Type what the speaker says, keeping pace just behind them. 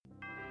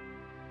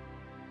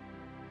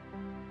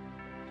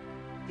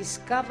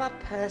Discover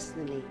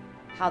personally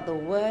how the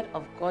Word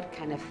of God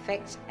can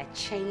affect a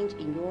change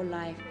in your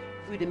life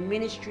through the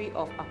ministry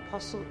of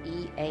Apostle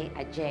E.A.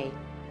 Adjei.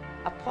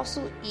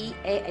 Apostle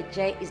E.A.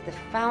 Adjei is the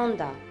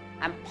founder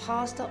and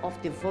pastor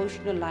of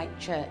Devotional Light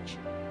Church.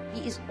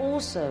 He is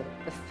also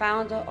the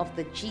founder of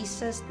the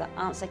Jesus the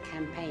Answer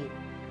campaign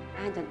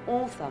and an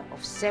author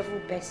of several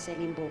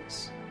best-selling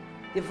books.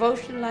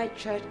 Devotional Light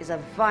Church is a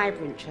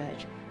vibrant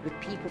church with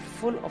people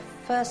full of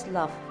first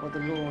love for the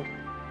Lord.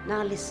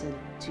 Now listen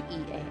to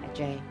E.A.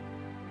 Adjei.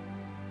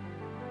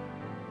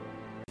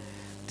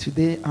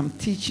 Today I'm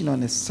teaching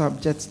on a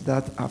subject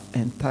that I've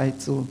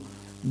entitled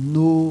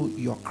Know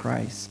Your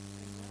Christ.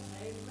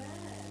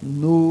 Amen.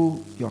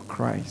 Know Your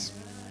Christ.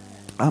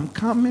 I'm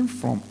coming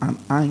from an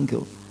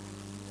angle.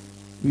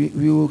 We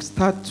will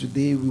start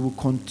today, we will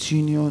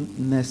continue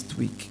next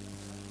week.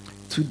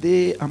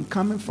 Today I'm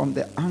coming from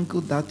the angle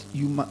that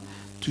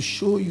to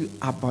show you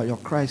about your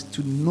Christ,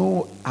 to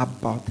know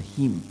about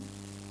him,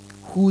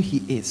 who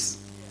he is.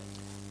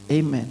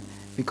 Amen.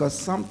 Because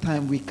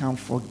sometimes we can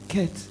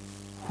forget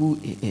who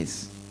he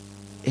is.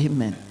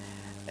 Amen.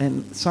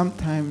 And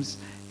sometimes,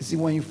 you see,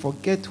 when you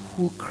forget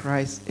who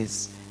Christ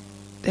is,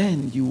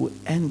 then you will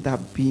end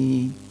up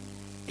being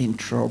in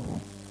trouble.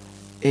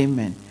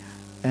 Amen.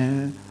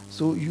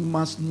 So you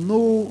must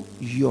know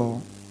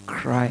your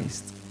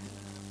Christ.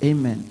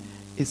 Amen.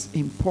 It's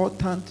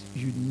important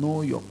you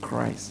know your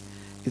Christ.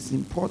 It's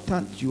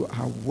important you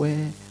are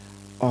aware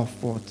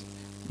of what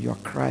your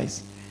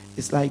Christ.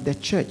 It's like the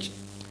church.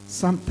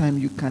 Sometimes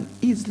you can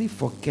easily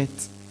forget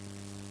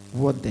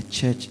what the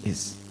church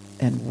is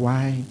and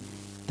why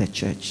the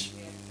church.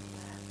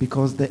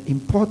 Because the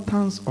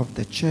importance of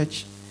the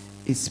church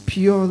is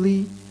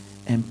purely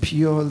and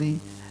purely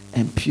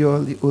and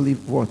purely only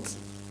what?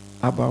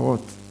 About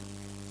what?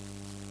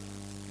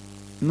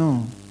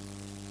 No.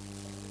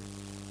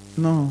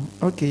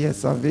 Okay, yes,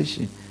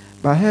 salvation.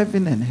 But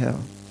heaven and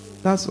hell.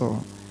 That's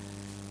all.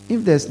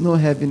 If there's no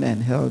heaven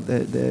and hell,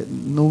 there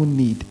no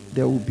need.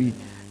 There will be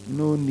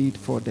no need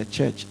for the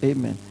church.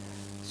 Amen.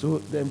 So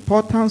the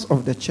importance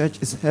of the church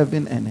is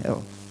heaven and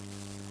hell.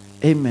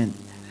 Amen.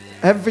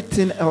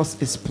 Everything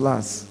else is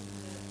plus,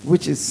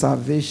 which is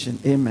salvation.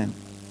 Amen.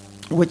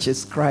 Which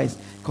is Christ,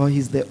 because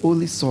he's the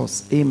only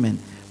source. Amen.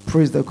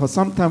 Praise God. Because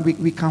sometimes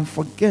we can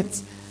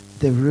forget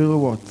the real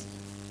what?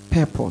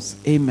 Purpose.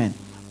 Amen.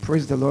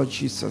 Praise the Lord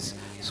Jesus.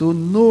 So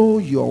know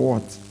your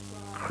what?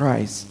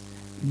 Christ.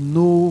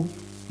 Know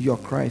your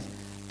Christ.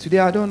 Today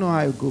I don't know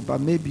how you go, but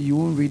maybe you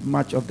won't read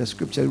much of the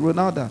scripture.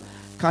 Ronaldo,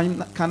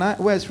 can I?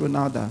 Where's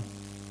Ronaldo?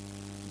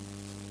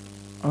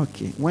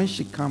 Okay. When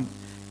she comes,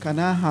 can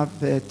I have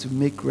her to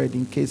make ready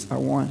in case I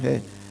want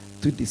her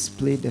to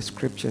display the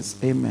scriptures?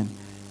 Amen.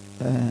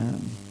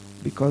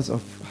 Because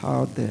of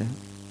how the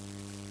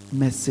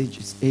message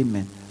is.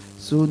 Amen.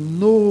 So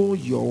know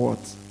your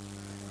what?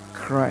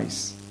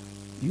 Christ.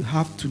 You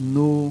have to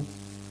know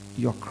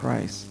your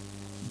Christ.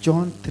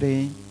 John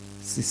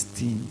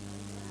 3:16.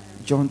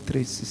 John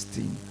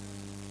 3:16.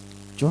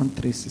 John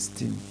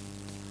 3:16.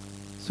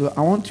 So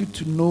I want you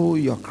to know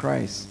your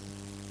Christ.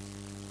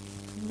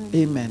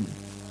 Amen.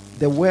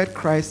 The word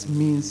Christ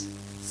means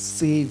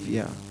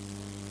Savior.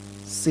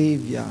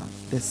 Savior.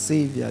 The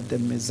Savior. The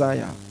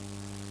Messiah.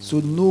 So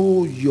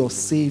know your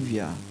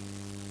Savior.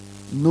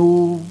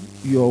 Know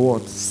your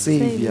what?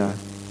 Savior.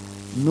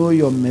 Know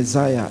your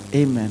Messiah.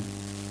 Amen.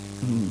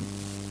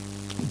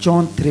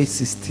 John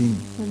 3:16.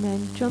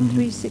 Amen. John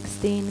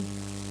 3:16.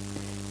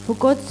 For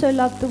God so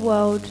loved the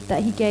world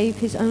that he gave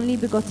his only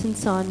begotten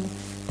Son,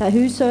 that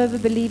whosoever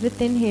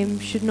believeth in him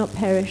should not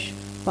perish,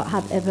 but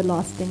have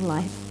everlasting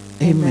life.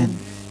 Amen.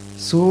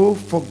 So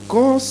for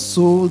God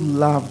so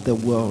loved the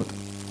world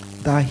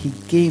that he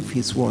gave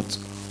his what?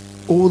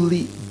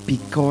 Only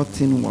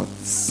begotten what?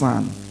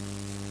 Son.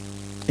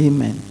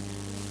 Amen.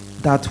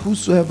 That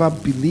whosoever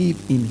believe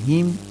in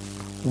him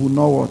will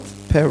not what?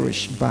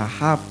 Perish, but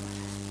have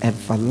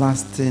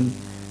everlasting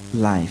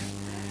life.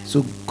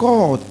 So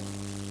God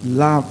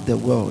loved the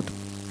world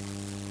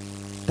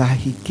that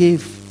he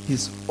gave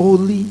his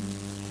only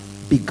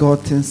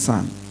begotten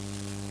Son.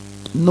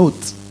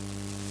 Note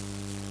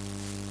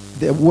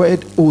the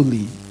word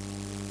only.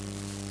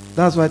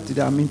 That's why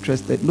today I'm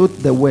interested. Note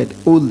the word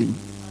only.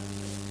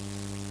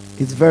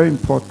 It's very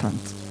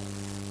important.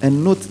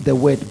 And note the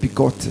word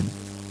begotten.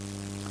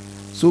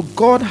 So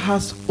God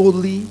has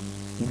only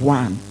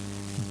one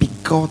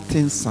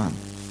begotten Son.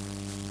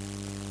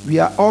 We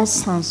are all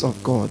sons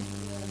of God,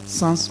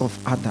 sons of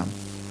Adam,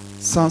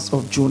 sons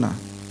of Jonah,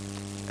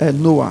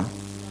 Noah.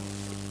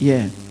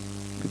 Yeah,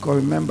 because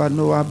remember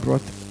Noah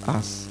brought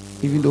us,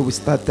 even though we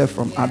started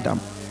from Adam.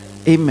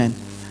 Amen.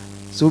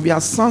 So we are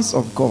sons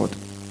of God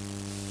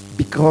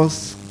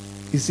because,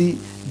 you see,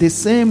 the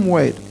same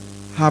word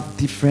have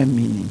different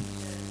meaning.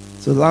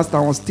 So last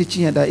time I was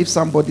teaching you that if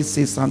somebody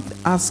says something,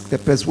 ask the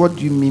person, what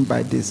do you mean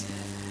by this?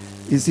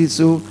 You see,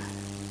 so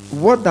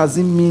what does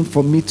it mean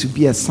for me to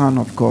be a son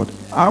of God?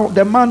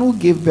 The man who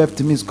gave birth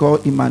to me is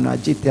called Emmanuel,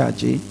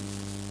 Adjei.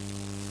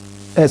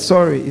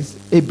 Sorry, it's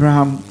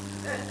Abraham.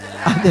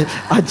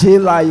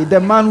 Adjei, the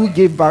man who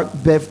gave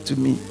birth to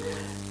me.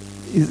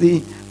 You see,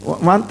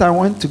 one time I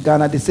went to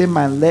Ghana, they say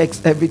my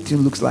legs, everything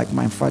looks like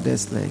my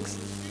father's legs.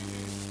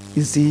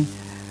 You see,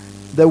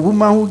 the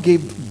woman who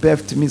gave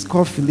birth to me is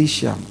called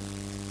Felicia.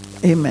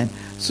 Amen.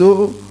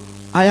 So,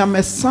 I am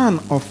a son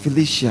of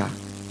Felicia.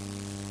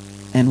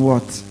 And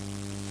what?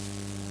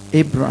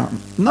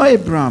 Abraham. No,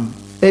 Abraham.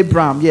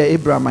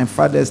 Abraham, my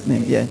father's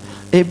name. Yeah,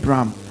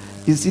 Abraham.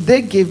 You see,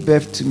 they gave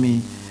birth to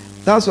me.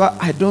 That's why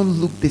I don't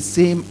look the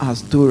same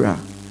as Dora.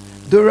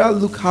 Dora,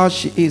 look how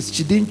she is.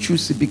 She didn't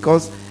choose it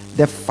because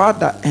the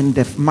father and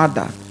the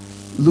mother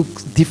look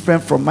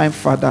different from my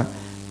father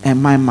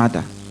and my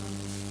mother.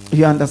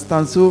 You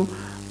understand? So,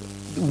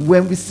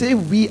 when we say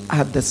we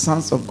are the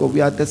sons of God,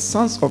 we are the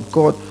sons of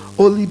God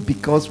only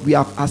because we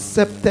have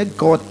accepted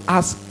God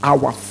as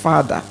our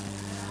Father.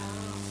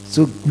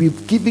 So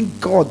we've given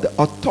God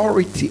the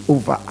authority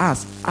over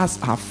us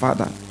as our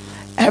Father.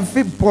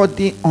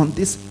 Everybody on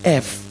this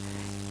earth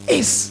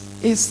is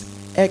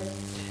a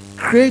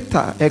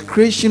creator, a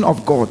creation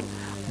of God.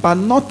 But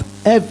not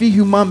every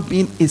human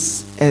being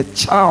is a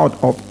child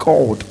of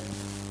God.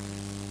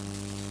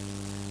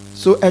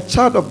 So a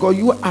child of God,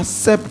 you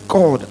accept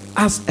God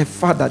as a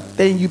father,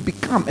 then you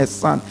become a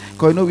son.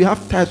 Because you know we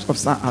have types of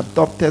son: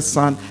 adopted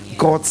son,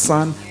 God's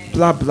son,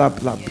 blah blah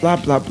blah blah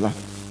blah blah.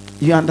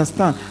 You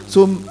understand?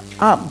 So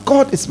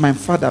God is my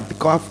father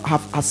because I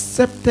have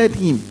accepted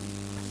him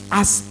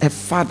as a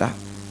father.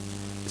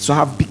 So I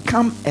have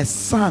become a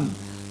son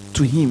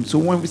to him. So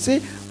when we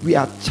say we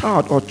are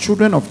child or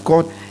children of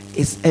God,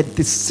 it's a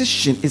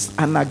decision, it's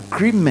an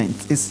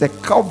agreement, it's a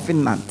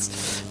covenant.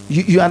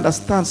 You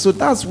understand? So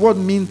that's what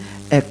means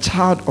a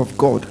child of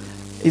God.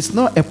 It's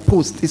not a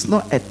post, it's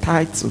not a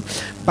title.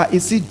 But you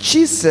see,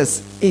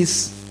 Jesus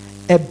is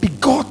a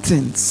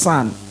begotten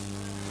son.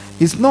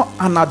 He's not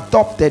an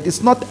adopted,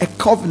 it's not a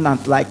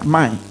covenant like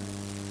mine.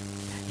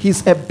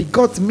 He's a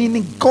begotten,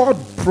 meaning God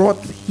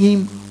brought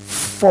him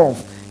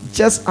forth,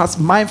 just as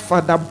my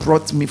father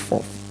brought me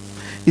forth.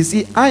 You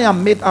see, I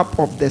am made up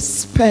of the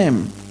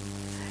sperm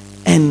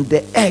and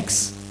the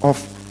eggs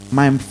of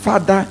my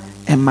father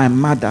and my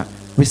mother,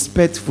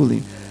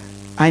 respectfully.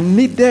 I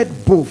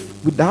needed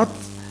both. Without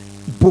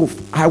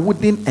both, I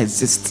wouldn't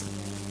exist.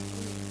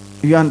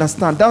 You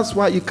understand? That's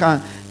why you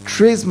can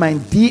trace my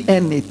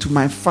DNA to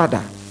my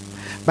father.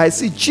 But you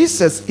see,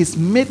 Jesus is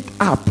made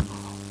up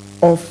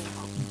of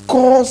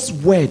God's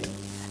word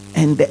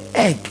and the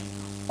egg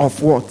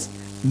of what?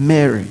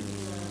 Mary.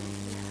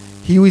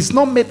 He is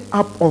not made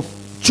up of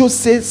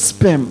Joseph's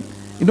sperm.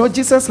 You know,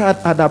 Jesus had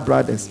other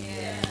brothers.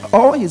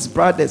 All his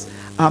brothers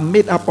are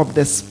made up of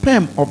the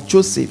sperm of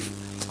Joseph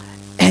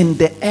and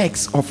the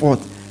eggs of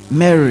what?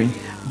 Mary.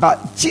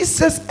 But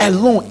Jesus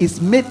alone is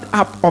made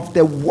up of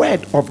the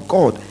word of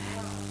God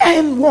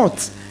and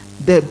what?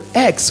 The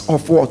eggs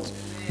of what?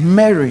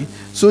 Mary.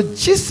 So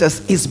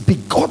Jesus is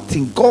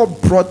begotten.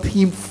 God brought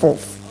him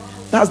forth.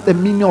 That's the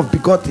meaning of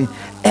begotten.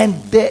 And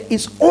there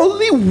is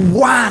only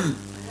one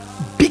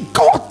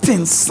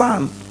begotten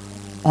son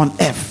on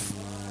earth.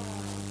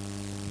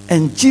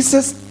 And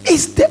Jesus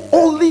is the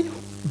only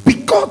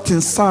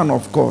begotten son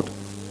of God.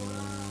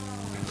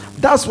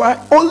 That's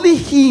why only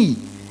he,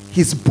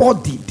 his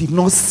body did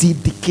not see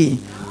decay.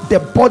 The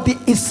body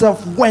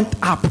itself went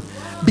up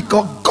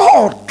because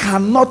God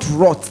cannot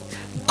rot.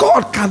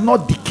 God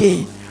cannot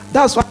decay.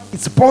 That's why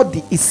his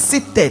body is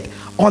seated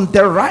on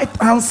the right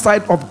hand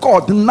side of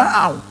God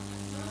now.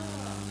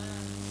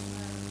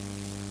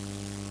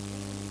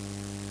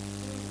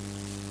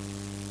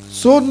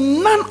 So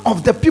none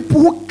of the people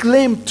who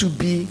claim to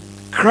be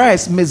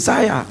Christ,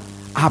 Messiah,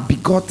 are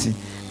begotten.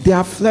 They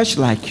are flesh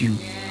like you.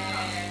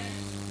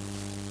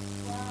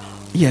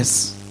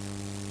 Yes.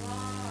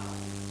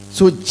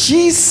 So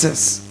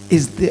Jesus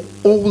is the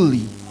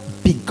only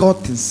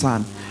begotten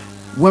son.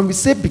 When we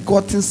say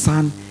begotten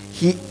son,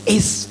 he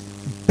is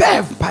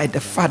birthed by the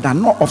father,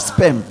 not of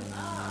sperm.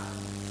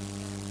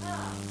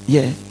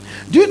 Yeah.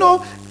 Do you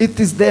know it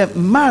is the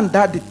man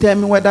that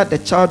determines whether the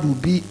child will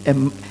be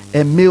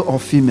a male or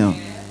female?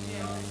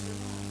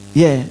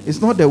 Yeah,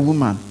 it's not the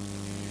woman.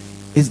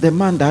 It's the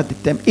man that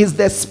determines. It's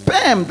the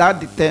sperm that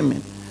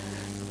determines.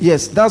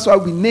 Yes, that's why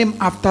we name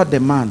after the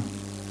man.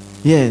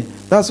 Yeah,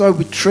 that's why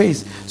we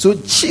trace. So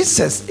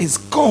Jesus is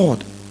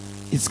God.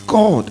 Is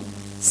God,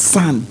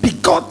 son,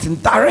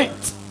 begotten,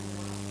 direct.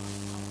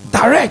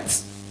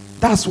 Direct.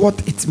 That's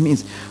what it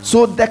means.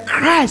 So the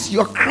Christ,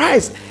 your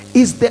Christ,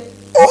 is the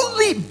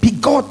only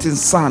begotten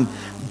son.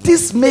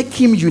 This makes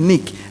him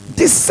unique.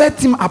 This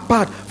sets him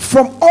apart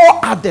from all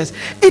others.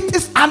 It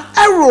is an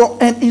error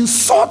and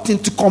insulting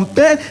to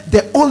compare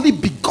the only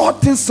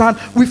begotten son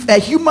with a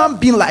human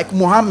being like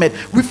Muhammad,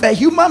 with a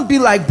human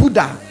being like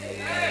Buddha.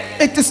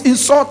 It is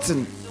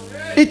insulting.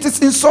 It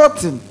is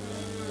insulting.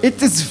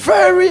 It is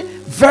very,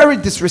 very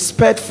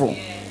disrespectful.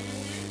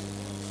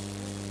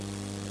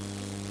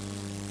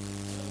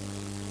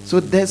 So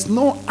there's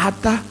no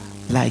other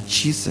like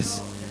Jesus.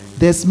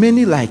 There's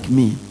many like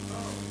me.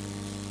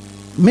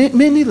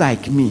 Many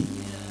like me.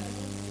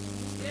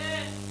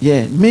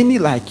 Yeah, many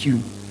like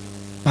you.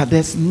 But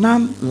there's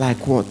none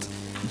like what?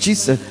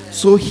 Jesus.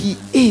 So he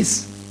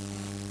is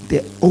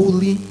the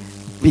only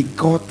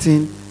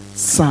begotten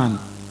Son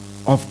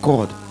of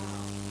God.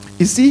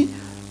 You see,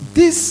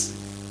 this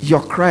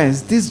your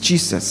Christ, this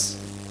Jesus,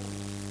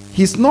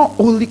 he's not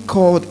only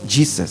called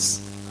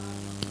Jesus.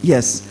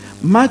 Yes,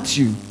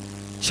 Matthew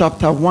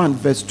chapter 1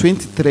 verse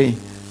 23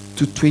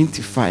 to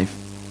 25.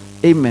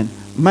 Amen.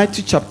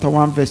 Matthew chapter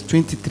 1 verse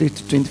 23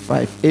 to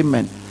 25.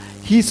 Amen.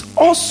 He's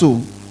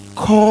also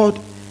called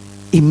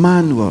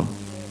Emmanuel.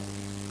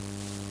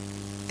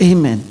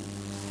 Amen.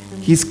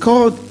 He's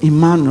called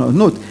Emmanuel.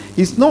 Note,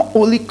 he's not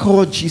only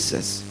called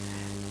Jesus.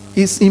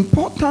 It's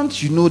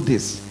important you know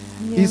this.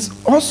 Yeah.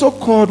 He's also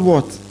called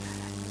what?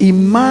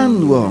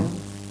 Emmanuel.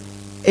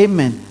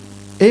 Amen.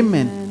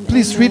 Amen.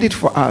 Please read it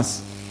for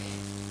us.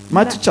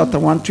 Matthew chapter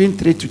 1,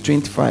 23 to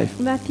 25.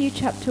 Matthew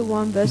chapter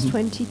 1 verse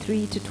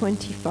 23 to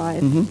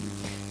 25. Mhm.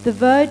 The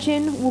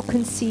virgin will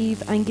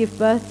conceive and give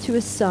birth to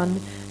a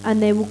son,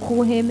 and they will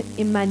call him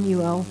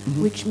Emmanuel,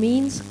 which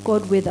means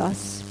God with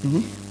us.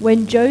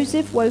 When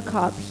Joseph woke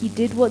up, he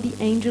did what the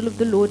angel of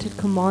the Lord had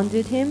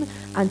commanded him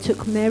and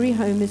took Mary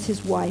home as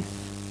his wife.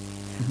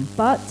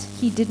 But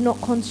he did not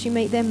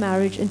consummate their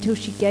marriage until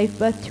she gave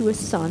birth to a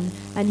son,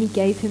 and he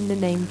gave him the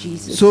name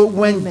Jesus. So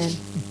when Amen.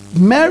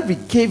 Mary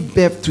gave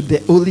birth to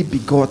the only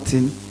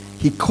begotten,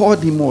 he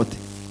called him what?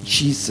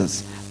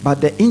 Jesus. But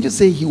the angel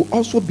said he will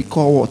also be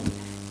called what?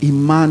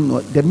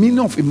 Emmanuel. The meaning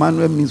of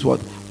Emmanuel means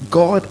what?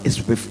 God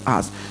is with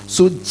us.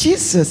 So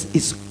Jesus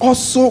is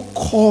also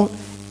called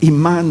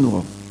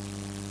Emmanuel.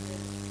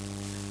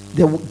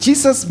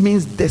 Jesus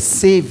means the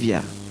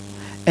Savior,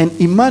 and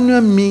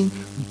Emmanuel means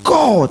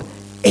God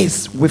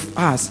is with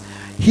us.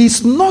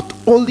 He's not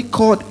only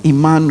called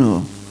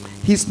Emmanuel,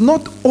 he's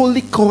not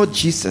only called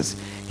Jesus,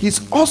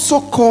 he's also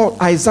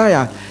called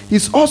Isaiah.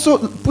 He's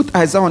also, put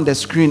Isaiah on the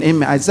screen,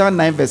 amen. Isaiah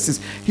 9 verse 6.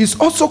 He's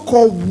also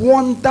called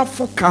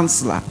Wonderful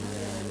Counselor.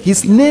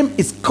 His name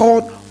is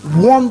called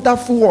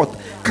Wonderful what?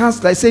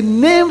 Counselor. I say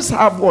names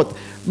have what?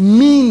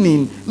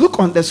 Meaning. Look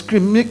on the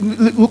screen.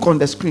 Look on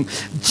the screen.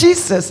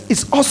 Jesus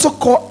is also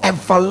called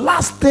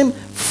Everlasting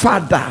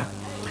Father.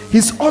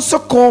 He's also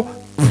called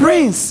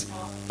Prince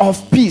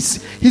of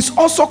Peace. He's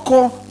also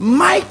called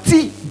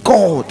Mighty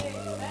God.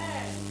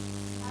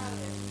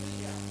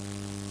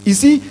 You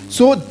see,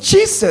 so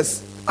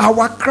Jesus,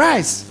 our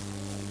Christ,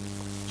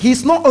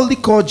 he's not only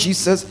called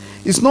Jesus,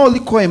 he's not only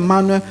called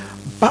Emmanuel,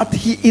 but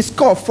he is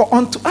called, for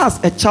unto us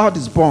a child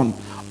is born,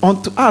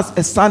 unto us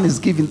a son is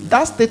given.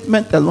 That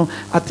statement alone,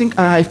 I think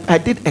I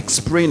did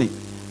explain it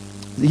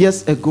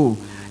years ago.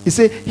 He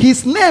said,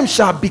 his name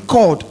shall be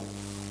called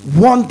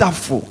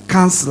Wonderful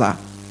Counselor.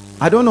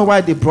 I don't know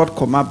why they brought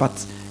comma, but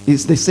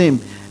it's the same.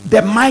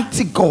 The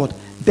Mighty God,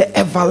 the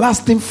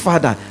Everlasting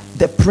Father,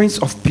 the Prince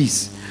of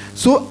Peace.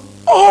 So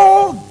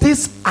all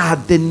these are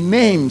the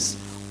names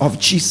of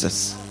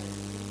Jesus.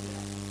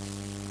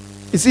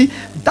 You see,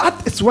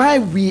 that is why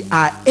we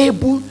are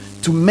able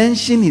to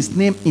mention his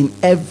name in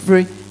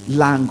every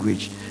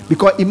language.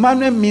 Because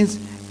Emmanuel means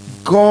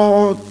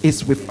God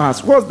is with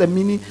us. What's the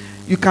meaning?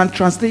 You can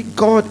translate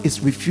God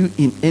is with you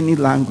in any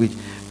language.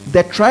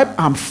 The tribe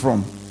I'm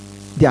from,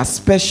 their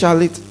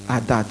speciality are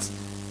that.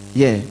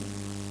 Yeah.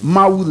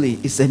 Maule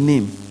is a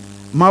name.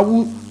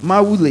 Maule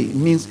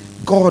means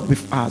God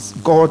with us.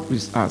 God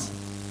with us.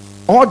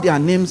 All their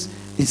names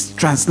is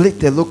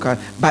translated local,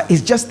 but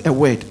it's just a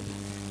word.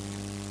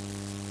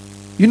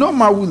 You know,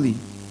 Mauli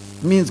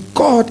means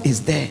God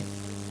is there.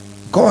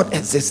 God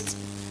exists.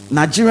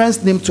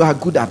 Nigerians' name too are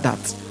good at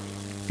that.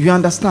 You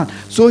understand?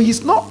 So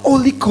he's not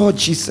only called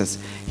Jesus.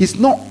 He's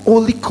not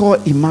only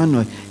called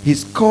Emmanuel.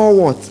 He's called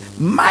what?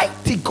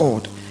 Mighty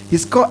God.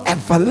 He's called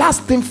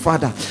Everlasting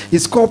Father.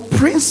 He's called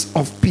Prince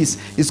of Peace.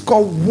 He's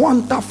called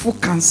Wonderful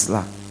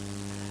Counselor.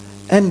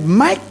 And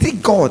Mighty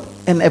God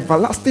and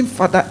Everlasting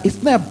Father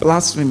is not a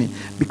blasphemy,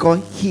 because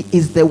he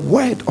is the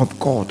Word of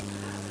God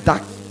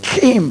that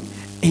came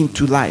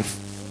into life.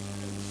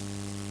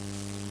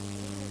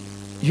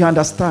 You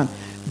understand?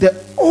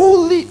 The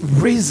only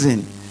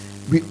reason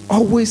we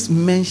always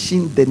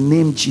mention the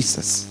name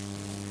Jesus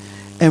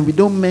and we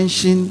don't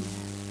mention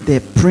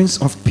the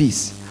Prince of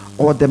Peace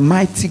or the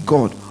Mighty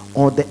God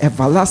or the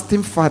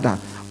Everlasting Father,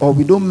 or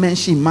we don't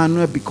mention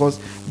Emmanuel, because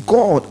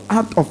God,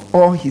 out of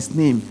all his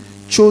name,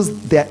 chose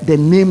the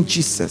name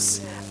Jesus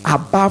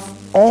above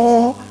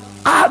all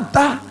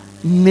other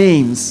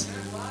names.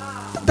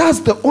 That's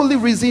the only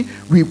reason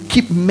we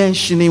keep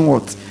mentioning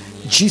what?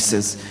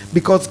 Jesus.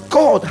 Because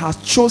God has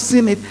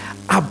chosen it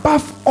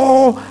above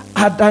all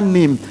other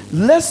name.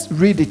 Let's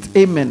read it.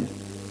 Amen.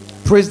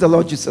 Praise the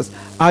Lord Jesus.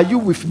 Are you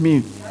with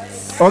me?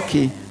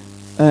 Okay.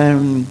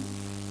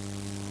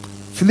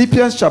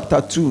 Philippians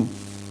chapter 2.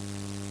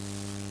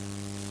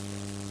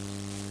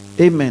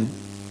 Amen.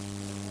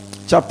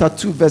 Chapter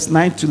 2 verse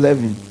 9 to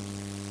 11.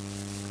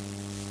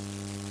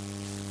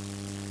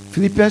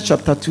 Philippians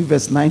chapter 2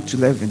 verse 9 to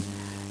 11.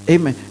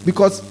 Amen.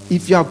 Because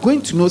if you are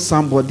going to know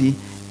somebody,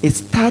 it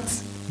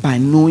starts by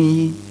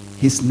knowing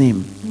his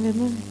name.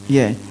 Amen.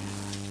 Yeah.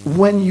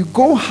 When you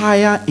go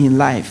higher in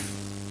life,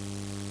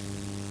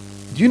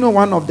 do Do you know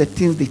one of the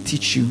things they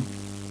teach you?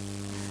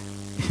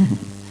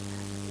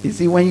 You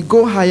see, when you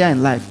go higher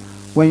in life,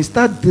 when you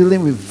start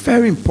dealing with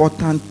very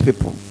important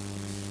people,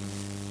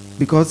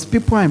 because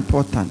people are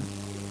important,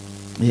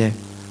 yeah.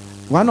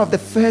 One of the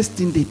first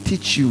things they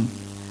teach you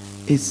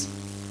is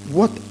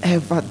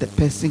whatever the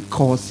person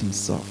calls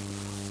himself,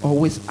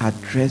 always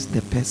address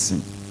the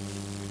person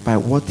by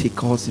what he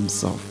calls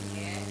himself.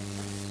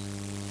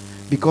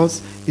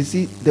 Because, you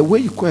see, the way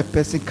you call a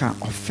person can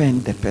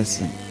offend the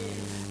person.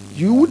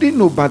 You wouldn't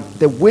know, but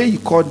the way you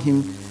called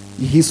him,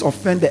 he's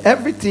offended.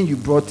 Everything you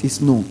brought is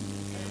no.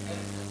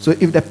 So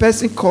if the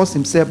person calls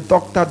himself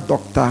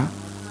Dr.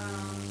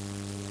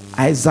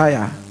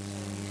 Isaiah,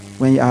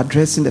 when you're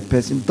addressing the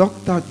person,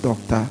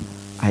 Dr.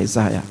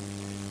 Isaiah.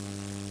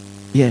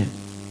 Yeah.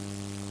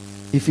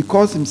 If he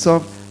calls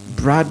himself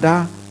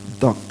Brother,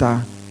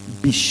 Doctor,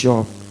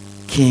 Bishop,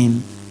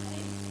 King,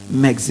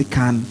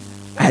 Mexican,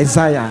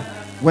 Isaiah,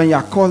 when you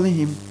are calling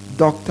him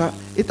Doctor,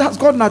 it has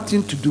got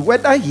nothing to do,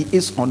 whether he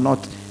is or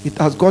not, it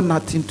has got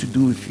nothing to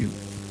do with you.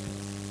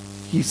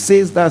 He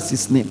says that's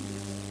his name.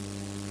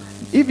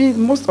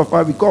 Even most of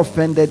us, we got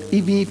offended,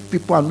 even if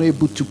people are not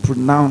able to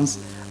pronounce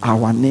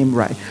our name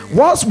right.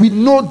 Once we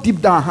know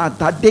deep down heart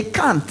that they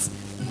can't,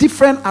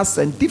 different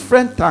accent,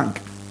 different tongue,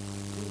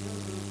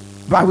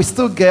 but we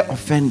still get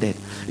offended.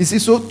 You see,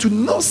 so to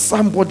know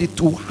somebody,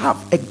 to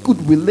have a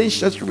good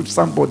relationship with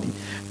somebody,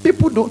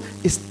 people don't,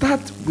 it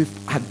starts with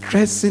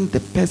addressing the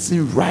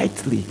person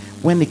rightly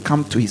when it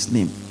comes to his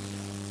name.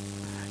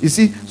 You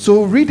see,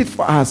 so read it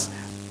for us.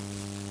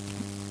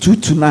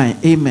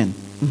 2-9. Amen.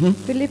 Mm-hmm.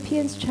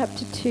 Philippians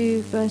chapter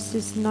 2,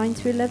 verses 9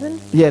 to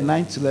 11. Yeah,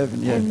 9 to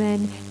 11. Yeah.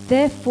 Amen.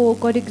 Therefore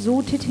God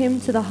exalted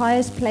him to the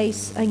highest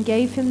place and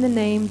gave him the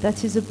name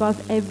that is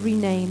above every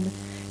name,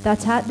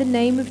 that at the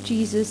name of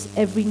Jesus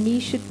every knee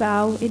should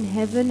bow in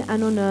heaven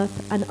and on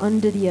earth and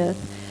under the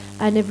earth,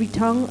 and every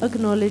tongue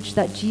acknowledge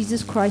that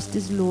Jesus Christ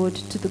is Lord,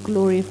 to the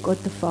glory of God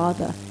the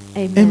Father.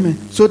 Amen.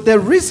 Amen. So the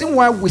reason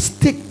why we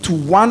stick to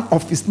one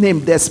of his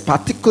name, this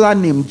particular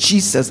name,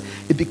 Jesus,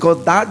 is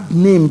because that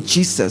name,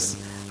 Jesus,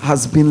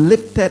 has been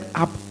lifted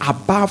up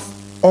above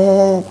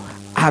all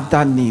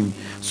other names.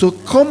 So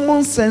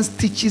common sense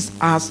teaches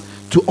us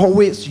to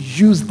always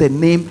use the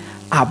name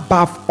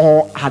above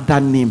all other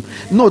name.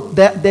 Note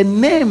that the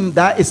name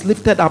that is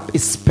lifted up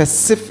is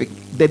specific.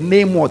 The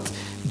name what?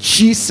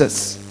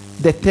 Jesus.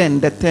 The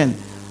 10.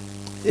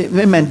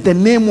 Amen. The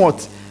name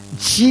what?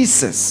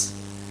 Jesus.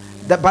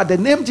 But the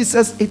name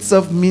Jesus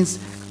itself means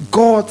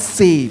God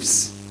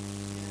saves.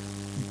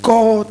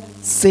 God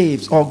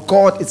saves, or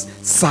God is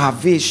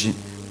salvation.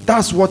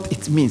 That's what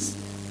it means.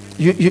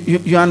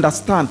 You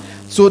understand?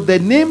 So the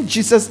name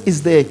Jesus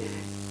is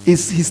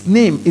his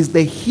name is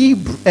the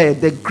Hebrew,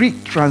 the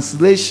Greek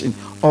translation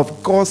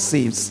of God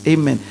saves.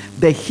 Amen.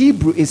 The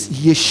Hebrew is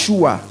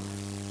Yeshua.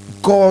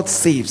 God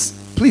saves.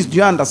 Please, do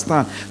you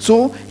understand?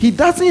 So he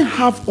doesn't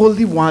have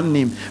only one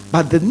name,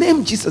 but the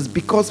name Jesus,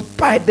 because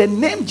by the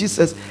name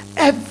Jesus,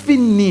 every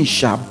knee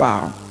shall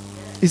bow.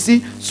 You see,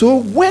 so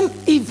when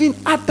even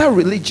other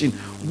religion,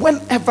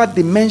 whenever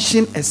they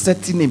mention a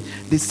certain name,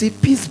 they say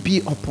peace be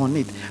upon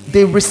it.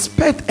 They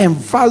respect and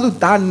value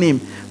that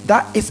name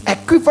that is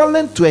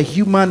equivalent to a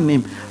human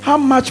name. How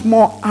much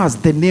more as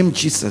the name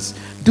Jesus?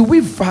 Do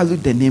we value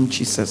the name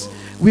Jesus?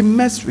 We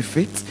mess with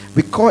it.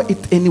 We call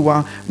it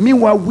anyone.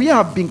 Meanwhile, we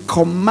have been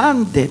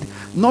commanded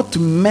not to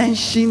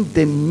mention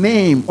the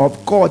name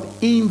of God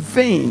in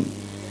vain.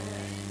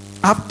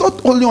 I've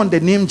taught only on the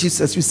name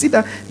Jesus. You see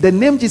that the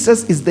name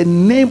Jesus is the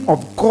name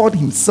of God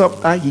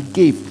himself that he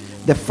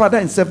gave. The Father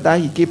himself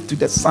that he gave to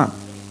the Son.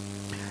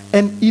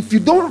 And if you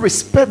don't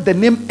respect the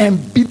name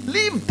and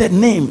believe the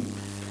name,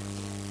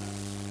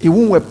 it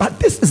won't work. But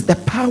this is the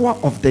power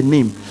of the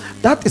name.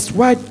 That is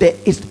why there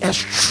is a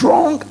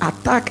strong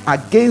attack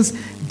against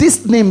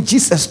this name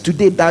Jesus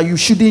today, that you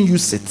shouldn't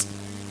use it.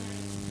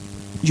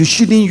 You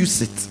shouldn't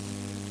use it.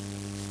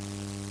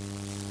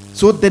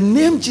 So the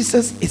name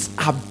Jesus is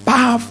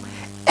above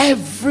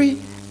every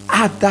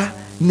other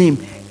name.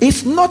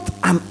 It's not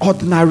an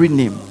ordinary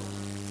name.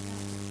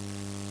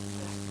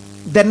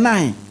 The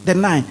nine.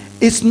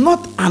 It's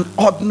not an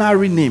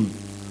ordinary name.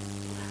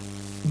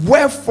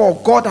 Wherefore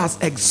God has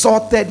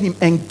exalted him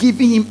and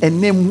given him a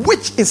name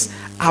which is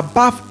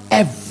above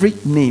every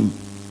name.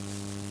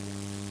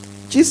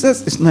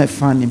 Jesus is not a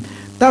fun name.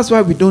 That's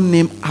why we don't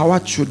name our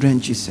children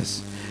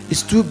Jesus.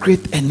 It's too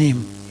great a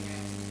name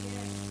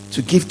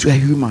to give to a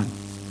human.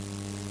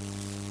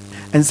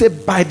 And say,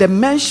 by the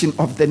mention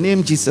of the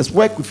name Jesus,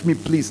 work with me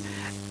please,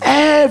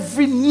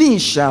 every knee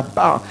shall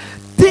bow.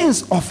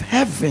 Things of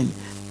heaven,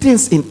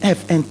 things in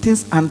earth, and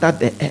things under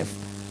the earth.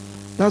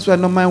 That's why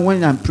normally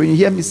when I'm praying, you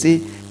hear me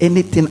say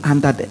anything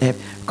under the earth,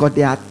 because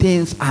there are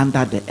things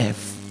under the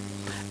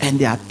earth, and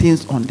there are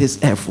things on this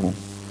earth,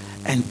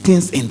 and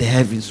things in the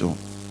heavens. Will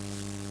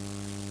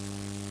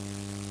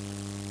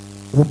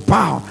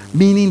bow,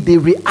 meaning they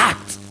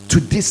react to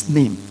this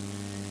name.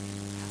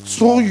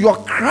 So your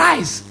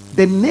Christ,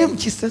 the name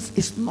Jesus,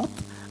 is not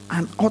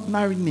an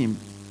ordinary name.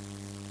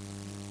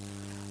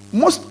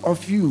 Most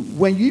of you,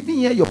 when you even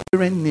hear your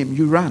parent name,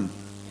 you run.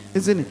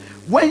 Isn't it?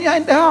 When you're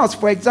in the house,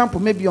 for example,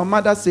 maybe your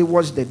mother say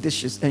wash the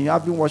dishes and you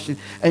have been washing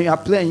and you are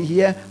playing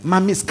here,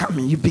 mommy's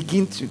coming. You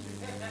begin to.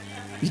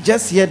 You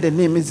just hear the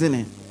name, isn't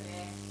it?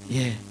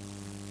 Yeah.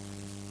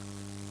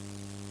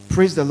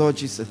 Praise the Lord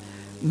Jesus.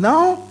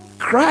 Now,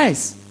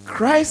 Christ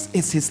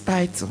is his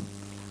title.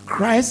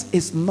 Christ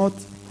is not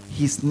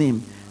his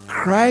name.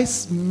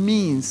 Christ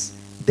means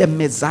the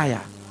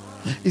Messiah.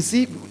 You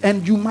see,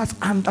 and you must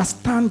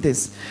understand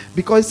this.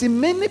 Because see,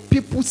 many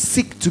people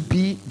seek to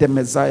be the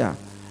Messiah.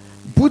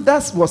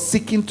 Buddha was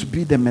seeking to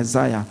be the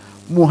Messiah.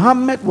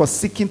 Muhammad was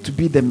seeking to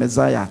be the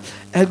Messiah.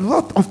 A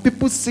lot of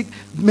people seek.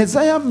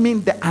 Messiah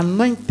means the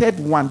anointed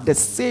one, the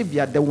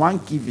Savior, the one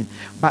given.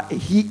 But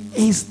he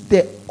is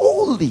the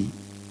only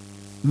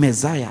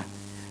Messiah.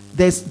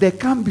 There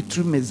can't be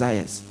two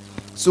Messiahs.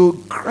 So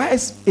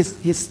Christ is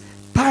his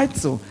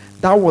title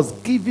that was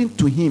given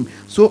to him.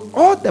 So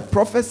all the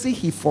prophecy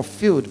he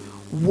fulfilled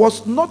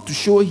was not to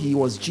show he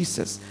was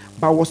Jesus,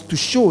 but was to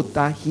show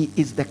that he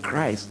is the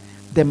Christ,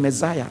 the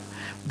Messiah.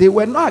 They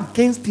were not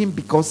against him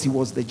because he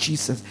was the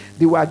Jesus.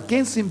 They were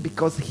against him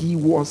because he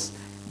was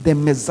the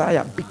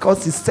Messiah.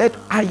 Because he said,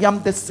 I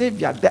am the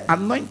Savior, the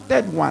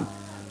anointed one,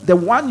 the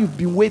one you've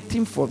been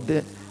waiting for,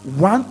 the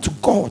one to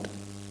God.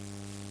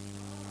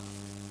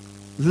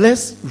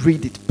 Let's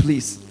read it,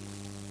 please.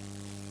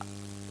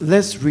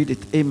 Let's read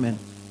it. Amen.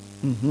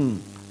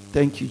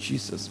 Thank you,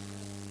 Jesus.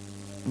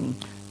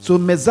 So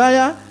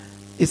Messiah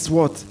is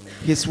what?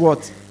 His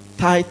what?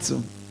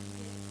 Title.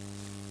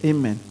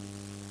 Amen.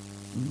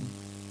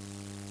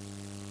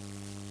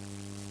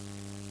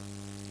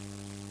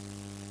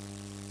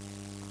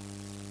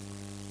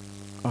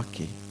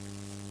 Okay.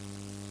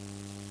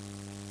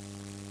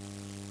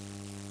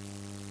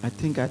 I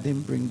think I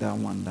didn't bring that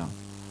one down.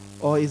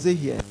 Or is it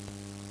here?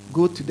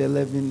 Go to the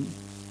 11.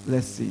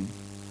 Let's see.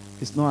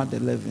 It's not at the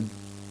 11.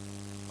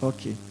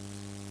 Okay.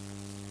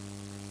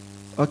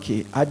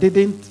 Okay. I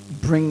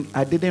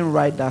didn't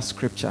write that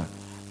scripture.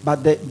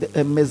 But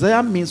the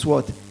Messiah means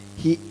what?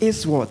 He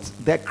is what?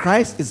 The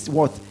Christ is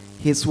what?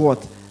 His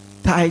what?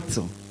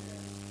 Title.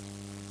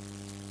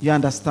 You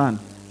understand?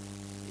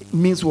 It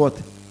means what?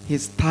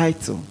 His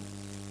title.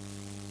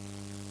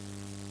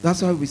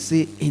 That's why we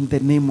say in the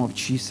name of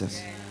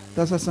Jesus.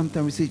 That's why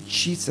sometimes we say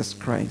Jesus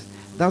Christ.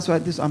 That's why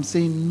I'm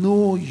saying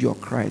know your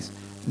Christ.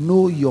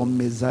 Know your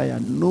Messiah.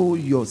 Know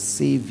your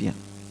Savior.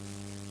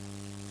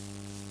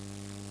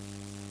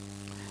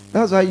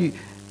 That's why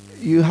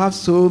you have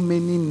so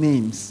many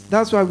names.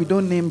 That's why we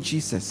don't name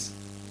Jesus.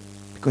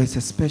 Because it's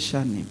a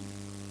special name.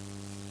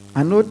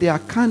 I know there are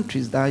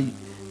countries that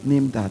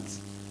name that.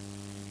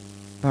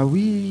 But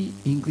we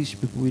English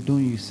people, we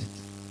don't use it.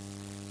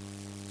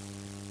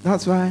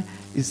 That's why,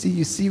 you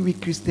see we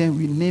Christians,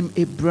 we name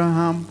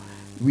Abraham,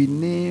 we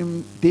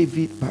name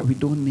David, but we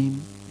don't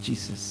name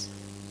Jesus.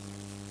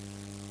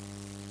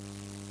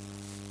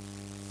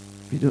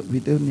 We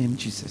don't name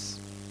Jesus.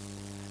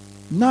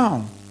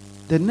 Now,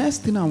 the next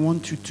thing I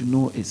want you to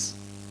know is,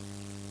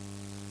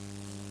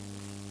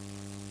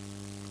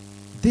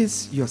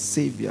 this your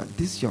Savior,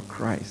 this your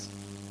Christ.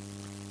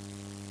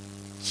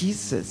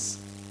 Jesus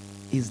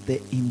is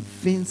the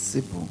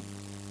invincible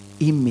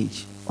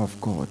image of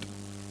God.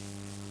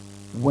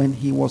 When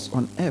he was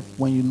on earth,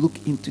 when you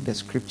look into the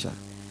scripture,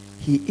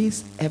 he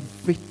is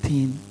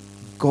everything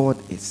God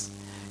is.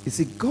 You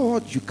see,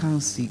 God, you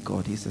can't see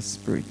God. He's a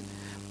spirit.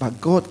 But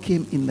God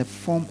came in the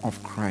form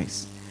of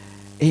Christ.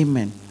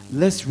 Amen.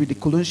 Let's read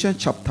Colossians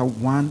chapter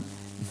 1,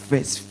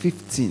 verse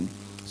 15.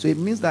 So it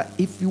means that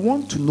if you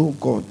want to know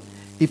God,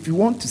 if you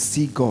want to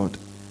see God,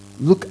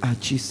 look at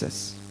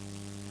Jesus.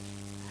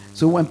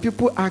 So when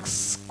people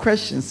ask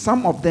questions,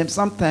 some of them,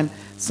 sometimes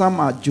some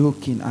are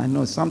joking. I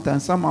know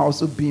sometimes some are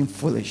also being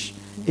foolish.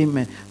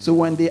 Amen. So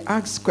when they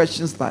ask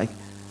questions like,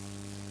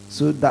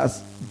 so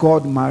does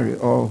God marry,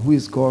 or who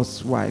is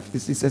God's wife?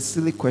 This is a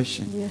silly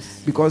question.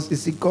 Yes. Because you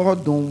see,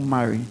 God don't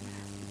marry.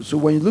 So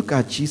when you look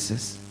at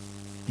Jesus,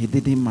 he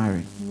didn't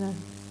marry. No.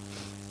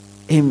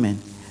 Amen.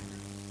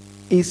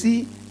 You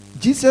see,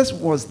 Jesus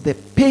was the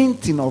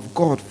painting of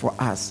God for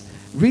us.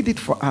 Read it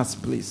for us,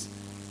 please.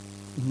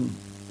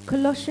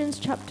 Colossians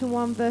chapter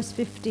 1 verse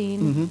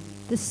 15.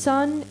 The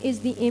Son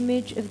is the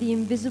image of the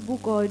invisible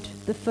God,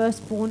 the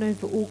firstborn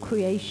over all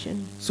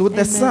creation. So the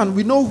Amen. Son,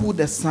 we know who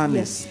the Son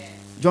Yes. is.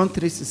 John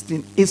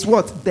 3:16 is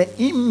what? The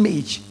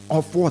image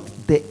of what?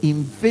 The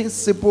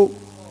invincible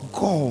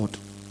God.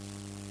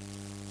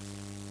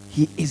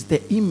 He is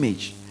the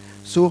image.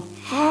 So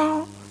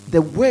how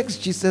the works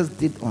Jesus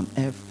did on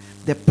earth,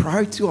 the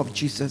priority of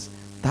Jesus,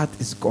 that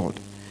is God.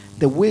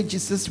 The way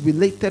Jesus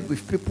related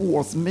with people,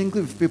 was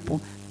mingling with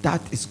people,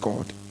 that is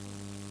God.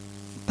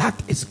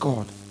 That is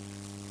God.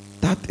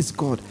 That is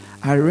God.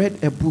 I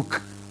read a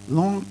book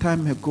long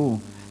time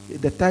ago.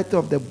 The title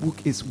of the book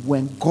is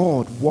When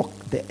God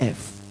Walked the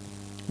Earth.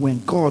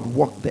 When God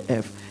Walked the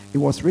Earth. It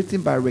was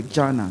written by Rick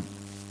Jana.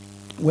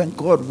 When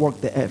God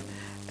walked the earth.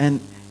 And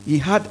he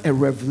had a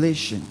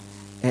revelation,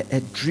 a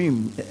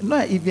dream.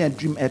 Not even a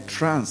dream, a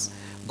trance.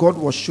 God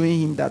was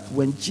showing him that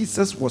when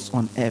Jesus was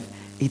on earth,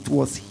 it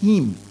was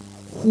him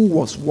who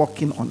was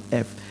walking on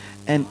earth.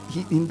 And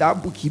in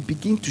that book, he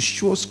began to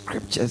show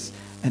scriptures.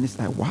 And it's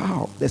like,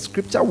 wow, the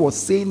scripture was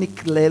saying it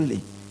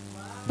clearly.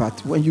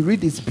 But when you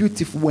read, it's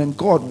beautiful. When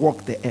God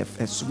walked the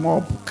earth, a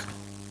small book.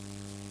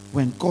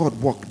 When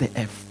God walked the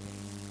earth.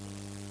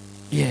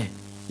 Yeah.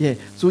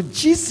 So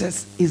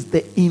Jesus is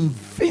the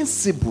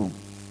invincible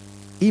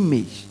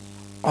image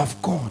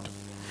of God.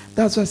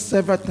 That's why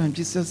several times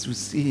Jesus will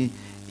say,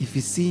 if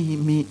you see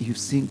me, you've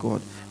seen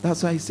God.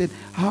 That's why he said,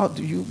 how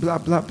do you blah,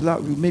 blah, blah.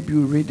 Maybe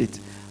we'll read it.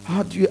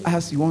 How do you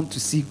ask you want to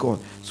see God?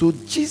 So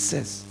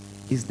Jesus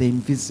is the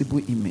invisible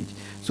image.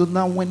 So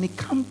now when it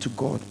comes to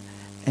God,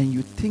 and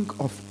you think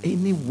of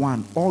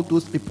anyone, all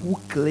those people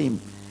who claim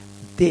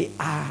they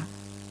are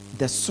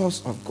the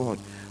source of God,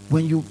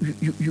 when you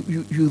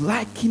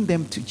liken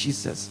them to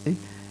Jesus,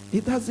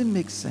 it doesn't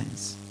make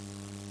sense.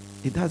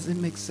 It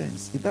doesn't make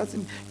sense. It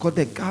doesn't, because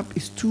the gap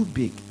is too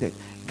big. The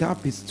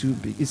gap is too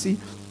big. You see,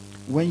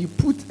 when you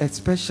put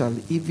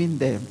especially even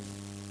the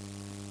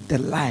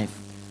life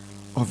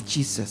of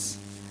Jesus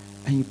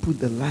and you put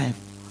the life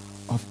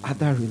of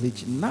other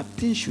religion,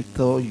 nothing should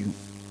tell you,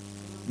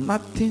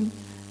 nothing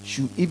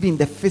should, even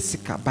the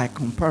physical by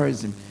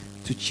comparison,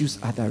 to choose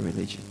other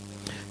religion.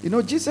 You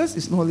know, Jesus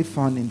is not only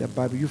found in the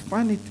Bible. You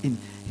find it in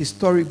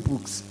historic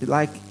books.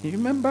 Like, you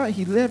remember,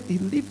 he lived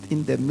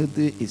in the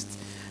Middle East.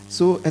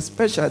 So,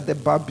 especially the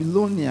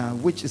Babylonia,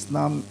 which is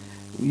now,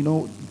 you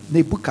know,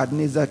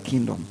 Nebuchadnezzar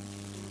kingdom.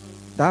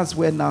 That's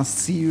where now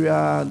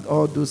Syria,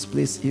 all those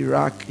places,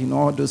 Iraq, you know,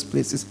 all those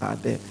places are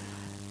there.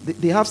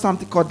 They have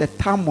something called the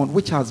Talmud,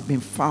 which has been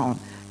found,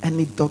 and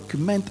it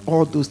documents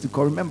all those.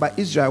 Because remember,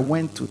 Israel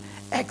went to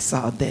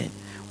exile there.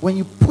 When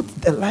you put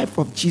the life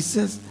of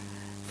Jesus,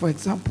 for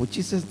example,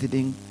 Jesus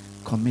didn't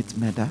commit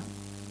murder.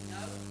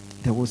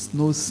 There was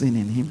no sin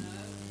in him.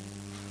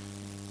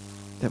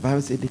 The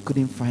Bible said they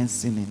couldn't find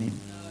sin in him.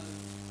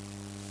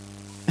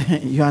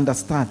 You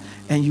understand?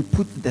 And you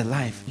put the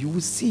life, you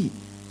will see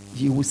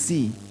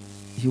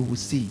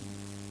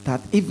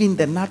that even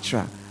the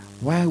natural,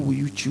 why will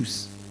you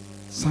choose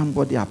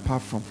somebody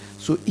apart from?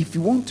 So if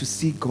you want to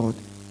see God,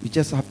 you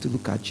just have to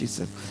look at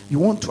Jesus. You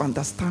want to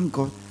understand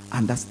God,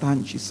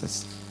 understand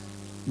Jesus.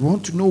 You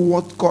want to know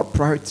what God's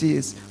priority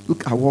is,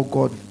 look at what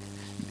God.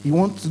 You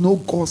want to know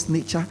God's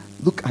nature,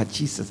 look at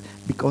Jesus,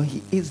 because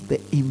he is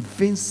the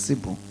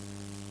invincible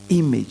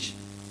image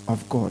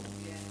of God,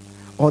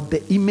 or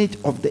the image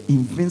of the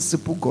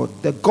invincible God,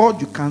 the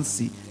God you can't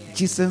see.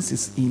 Jesus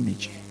is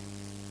image.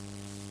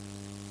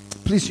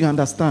 Please, you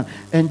understand?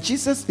 And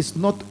Jesus is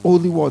not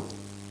only what?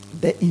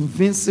 The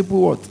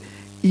invincible what?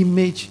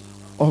 Image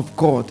of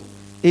God.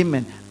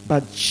 Amen.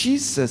 But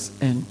Jesus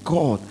and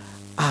God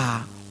are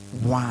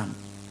one.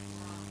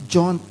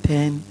 John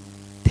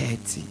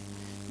 10:30.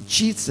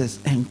 Jesus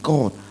and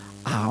God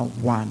are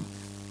one.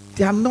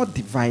 They are not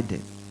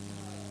divided.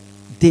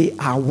 They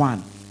are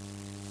one.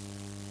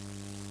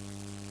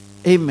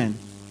 Amen.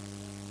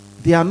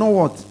 They are not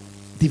what?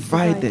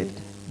 Divided.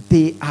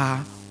 They are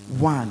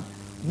one.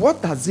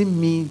 What does it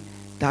mean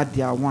that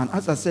they are one?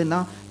 As I said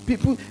now,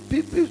 people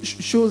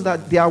shows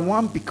that they are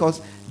one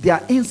because they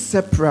are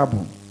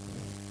inseparable.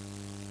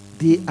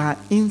 They are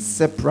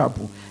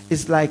inseparable.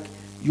 It's like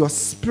your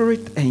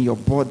spirit and your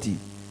body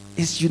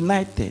is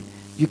united.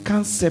 You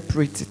can't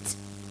separate it.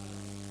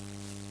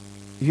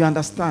 You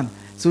understand?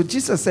 So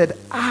Jesus said,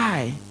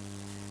 I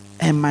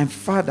and my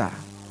Father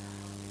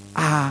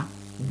are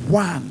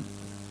one.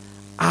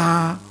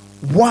 Are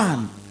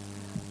one.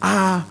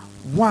 Are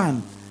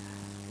one.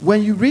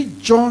 When you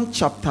read John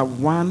chapter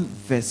 1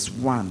 verse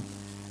 1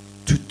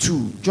 to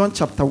 2, John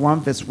chapter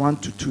 1 verse 1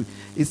 to 2,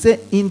 it said,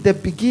 in the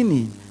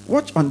beginning,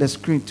 watch on the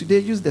screen. Today,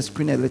 use the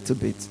screen a little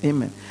bit.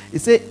 Amen. It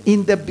said,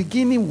 in the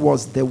beginning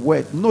was the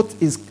Word. Note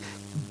is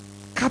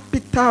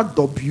capital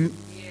W.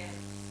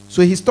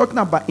 So he's talking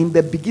about in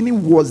the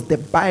beginning was the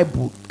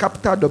Bible.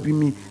 Capital W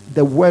means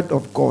the Word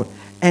of God.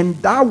 And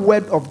that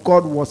Word of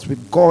God was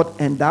with God,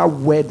 and that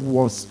Word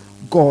was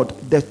God.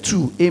 The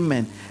two.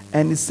 Amen.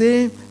 And he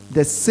said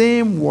the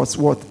same was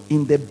what?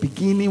 In the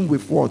beginning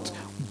with what?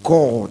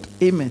 God.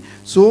 Amen.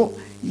 So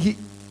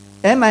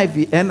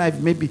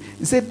NIV maybe.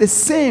 He said the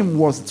same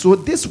was. So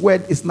this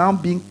word is now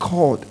being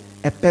called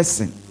a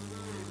person.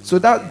 So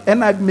that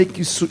NIV make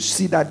you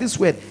see that this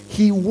word,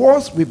 he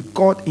was with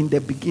God in the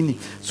beginning.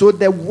 So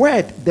the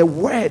word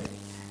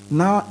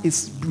now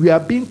is, we are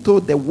being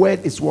told the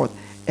word is what?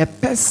 A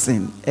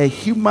person, a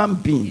human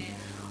being.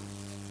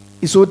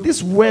 So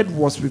this word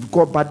was with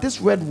God, but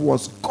this word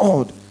was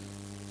God.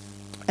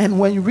 And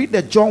when you read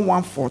the John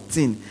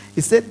 1:14,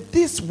 it said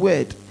this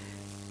word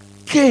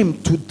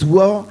came to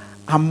dwell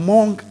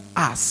among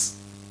us,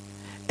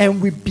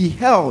 and we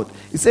beheld.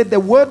 It said the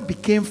word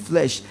became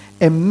flesh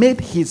and made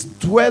his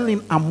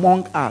dwelling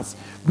among us.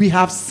 We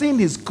have seen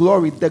his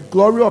glory, the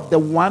glory of the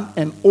one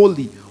and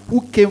only,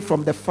 who came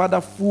from the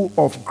Father, full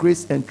of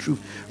grace and truth.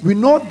 We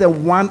know the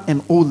one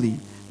and only.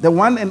 The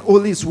one and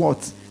only is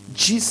what?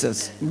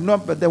 Jesus.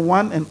 Not but the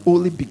one and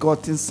only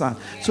begotten Son.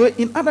 So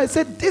in other words,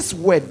 said this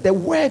word, the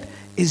word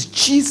is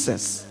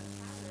Jesus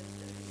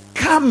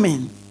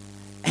coming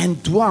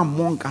and dwell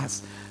among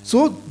us.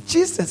 So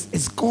Jesus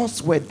is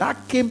God's word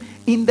that came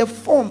in the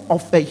form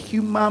of a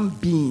human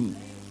being.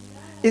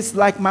 It's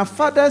like my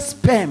father's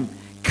sperm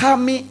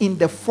coming in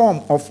the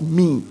form of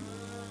me.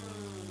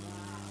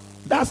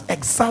 That's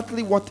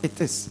exactly what it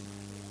is.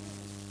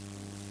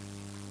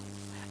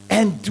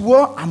 And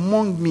dwell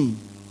among me.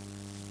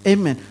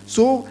 Amen.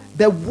 So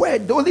the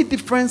word, the only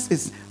difference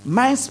is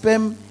my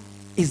sperm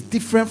is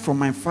different from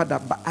my father,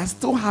 but I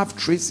still have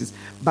traces.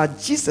 But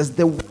Jesus,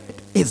 the word,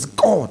 is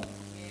God.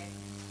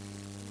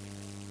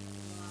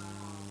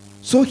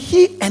 So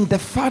he and the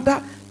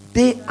Father,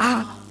 they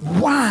are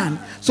one.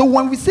 So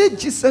when we say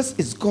Jesus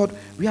is God,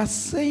 we are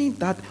saying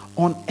that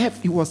on earth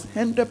he was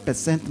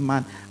 100%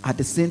 man, at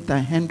the same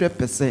time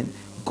 100%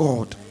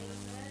 God.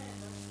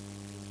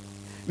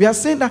 We are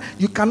saying that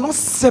you cannot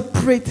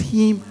separate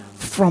him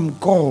from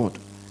God.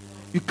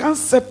 You can't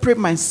separate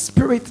my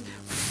spirit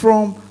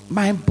from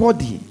my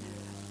body,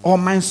 or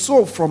my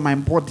soul from my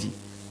body.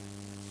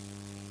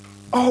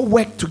 All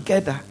work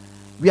together.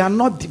 We are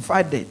not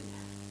divided.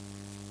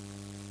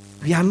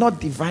 We are not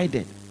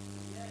divided.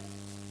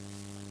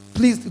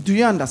 Please, do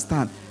you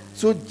understand?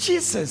 So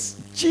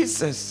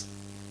Jesus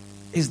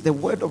is the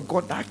word of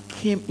God that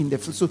came in the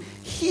flesh. So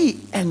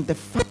he and the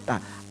Father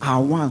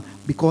are one,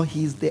 because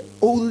he is the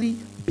only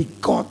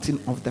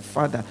begotten of the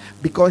Father,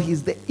 because he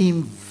is the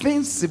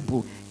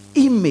invincible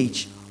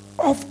image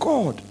of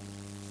God.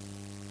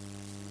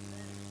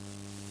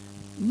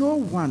 No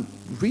one,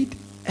 read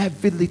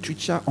every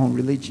literature on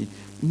religion.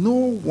 No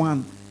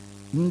one,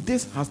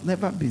 this has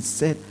never been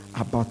said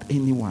about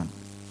anyone.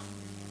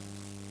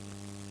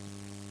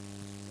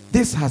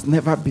 This has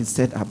never been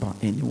said about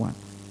anyone.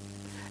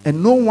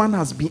 And no one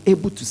has been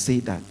able to say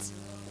that.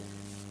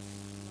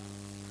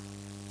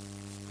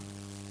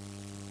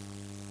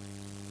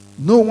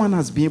 No one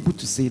has been able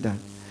to say that.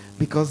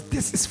 Because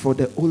this is for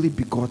the only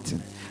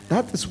begotten.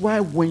 That is why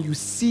when you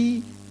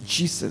see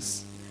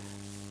Jesus,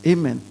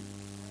 amen.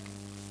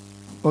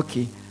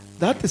 Okay.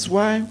 That is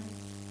why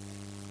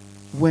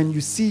when you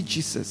see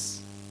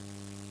Jesus,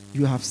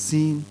 you have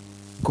seen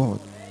God.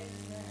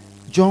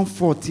 John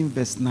 14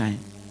 verse 9.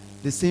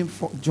 The same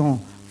John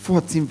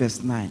 14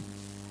 verse 9.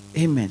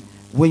 Amen.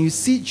 When you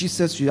see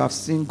Jesus, you have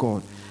seen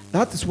God.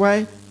 That is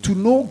why to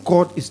know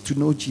God is to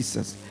know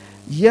Jesus.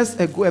 Years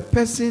ago, a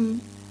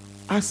person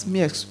asked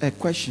me a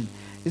question.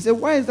 He said,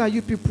 why is that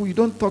you people, you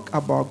don't talk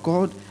about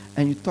God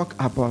and you talk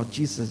about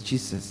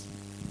Jesus?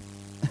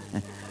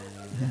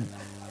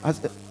 I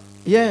said,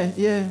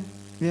 yeah.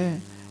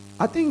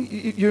 I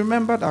think you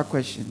remember that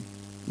question.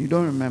 You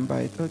don't remember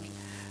it. Okay.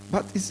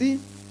 But you see,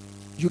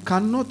 you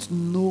cannot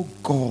know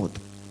God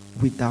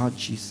without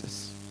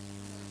Jesus.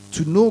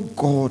 To know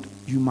God,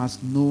 you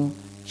must know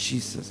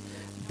Jesus,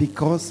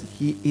 because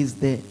he is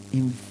the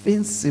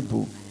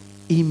invincible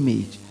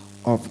image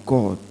of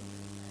God.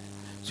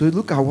 So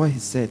look at what he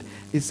said.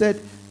 He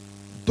said,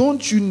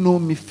 don't you know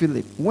me,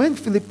 Philip? When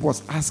Philip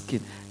was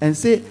asking and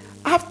said,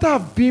 after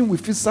I've been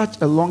with you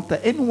such a long time,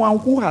 anyone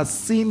who has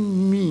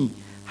seen me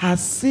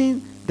has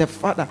seen the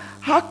Father.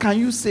 How can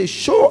you say,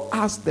 show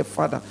us the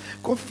Father?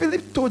 Because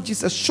Philip told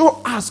Jesus,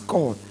 show us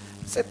God.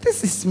 He said,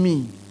 this is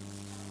me.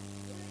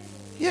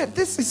 Yeah,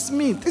 this is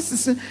me.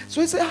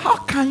 So he said, how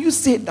can you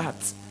say that?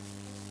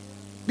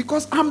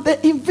 Because I'm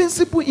the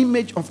invincible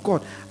image of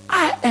God.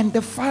 I and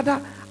the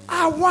Father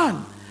are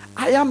one.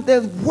 I am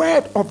the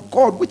word of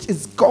God, which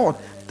is God,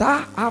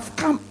 that have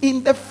come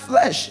in the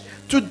flesh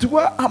to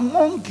dwell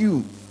among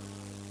you.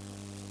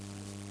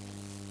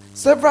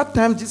 Several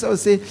times Jesus will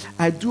say,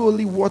 I do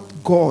only what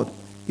God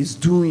is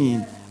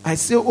doing. I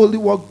say only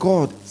what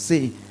God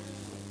say.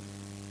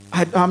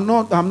 I'm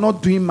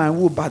not doing my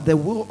will, but the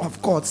will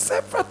of God.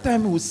 Several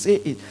times he will say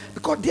it,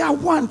 because they are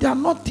one. They are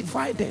not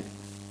divided.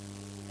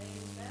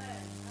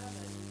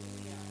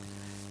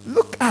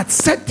 Look at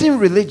certain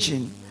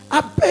religion.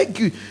 I beg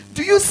you,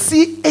 do you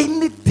see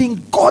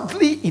anything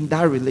godly in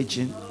that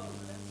religion?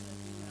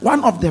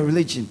 One of the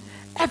religion,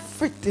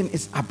 everything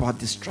is about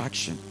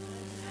distraction.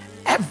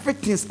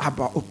 Everything is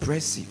about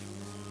oppressive.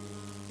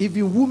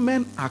 Even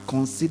women are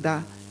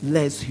considered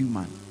less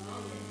human.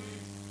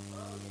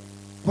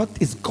 What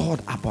is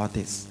God about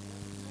this?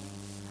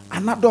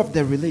 Another of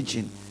the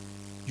religion,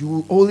 you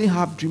will only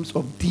have dreams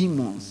of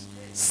demons,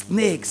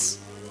 snakes,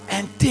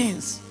 and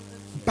things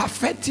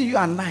buffeting you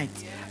at night,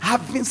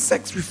 having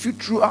sex with you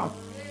throughout.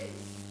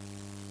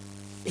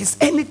 Is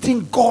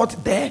anything God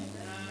there?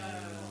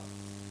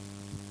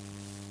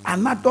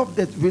 Another of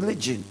the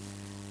religion,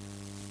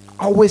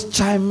 always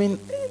chiming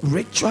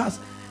rituals.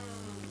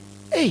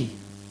 Hey,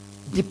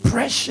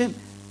 depression.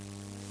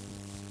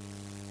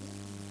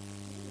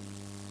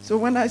 So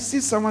when I see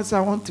someone say,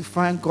 I want to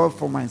find God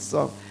for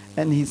myself,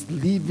 and he's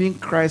leaving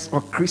Christ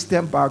or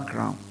Christian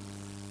background,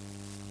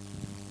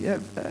 yeah,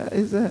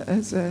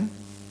 it's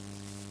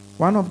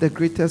one of the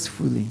greatest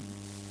fooling.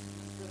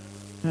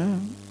 Yeah.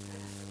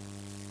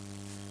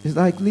 It's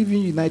like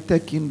leaving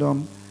United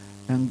Kingdom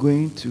and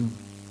going to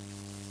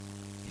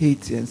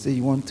Haiti and say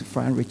you want to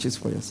find riches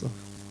for yourself.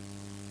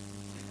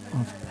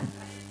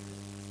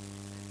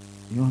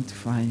 You want to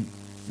find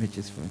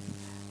riches for yourself.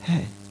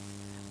 Hey,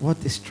 What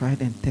is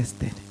tried and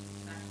tested?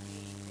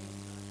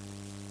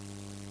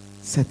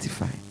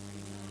 Certified.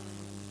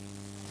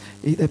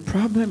 The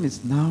problem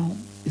is now,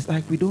 it's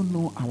like we don't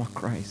know our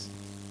Christ.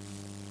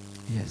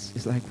 Yes,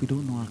 it's like we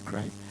don't know our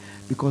Christ.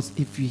 Because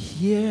if you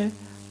hear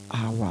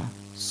our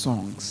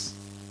songs,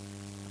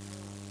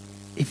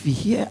 if you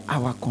hear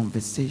our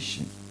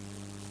conversation,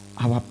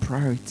 our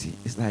priority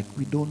is like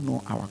we don't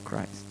know our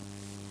Christ.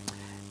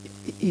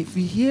 If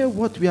we hear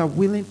what we are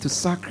willing to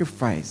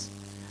sacrifice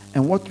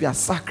and what we are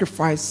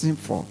sacrificing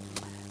for,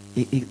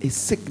 it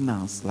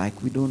signals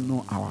like we don't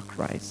know our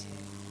Christ.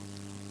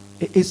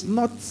 It's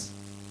not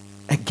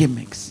a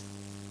gimmicks.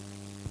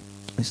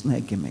 It's not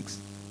a gimmicks.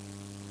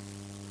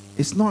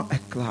 It's not a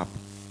club.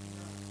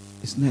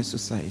 It's not a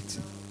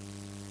society.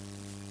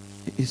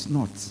 It's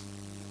not.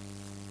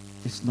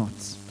 It's not.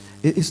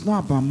 It's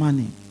not about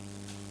money.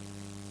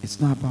 It's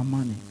not about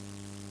money.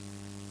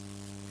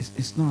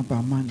 It's not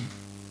about money.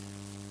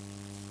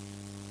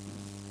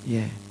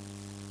 Yeah.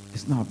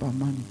 It's not about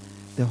money.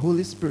 The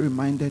Holy Spirit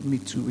reminded me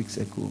 2 weeks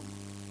ago.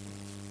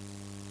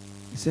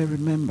 He said,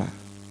 remember,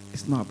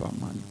 it's not about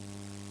money.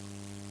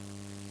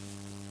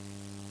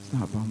 It's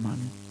not about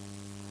money.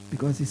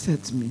 Because he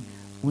said to me,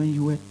 when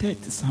you were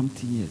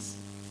 30-something years,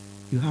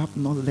 you have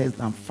not less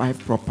than 5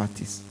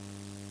 properties.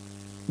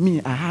 Me,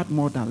 I had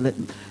more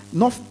than,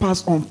 not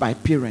passed on by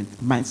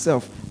parent,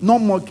 myself, no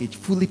mortgage,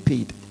 fully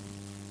paid.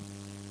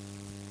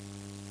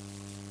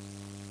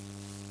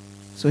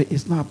 So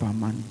it's not about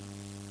money.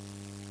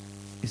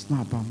 It's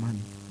not about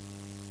money.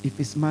 If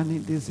it's money,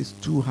 this is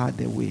too hard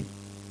a way.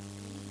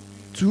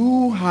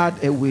 Too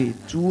hard a way.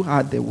 Too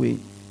hard a way.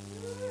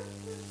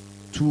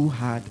 Too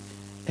hard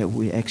a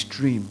way.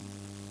 Extreme.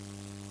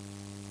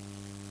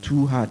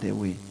 Too hard a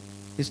way.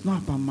 It's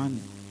not about money.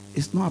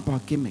 It's not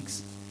about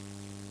gimmicks.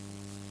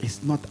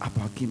 It's not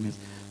about gimmicks.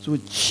 So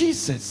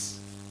Jesus,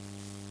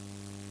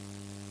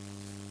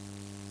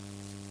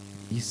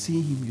 you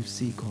see him, you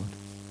see God.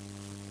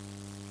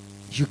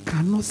 You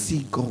cannot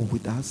see God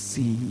without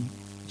seeing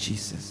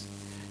Jesus.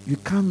 You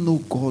can't know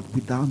God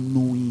without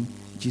knowing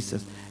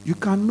Jesus. You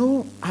can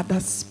know other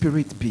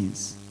spirit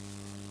beings.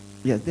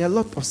 Yes, there are a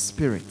lot of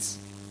spirits.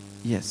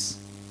 Yes.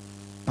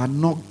 But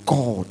not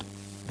God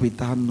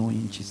without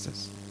knowing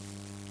Jesus.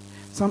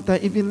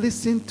 Sometimes even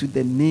listen to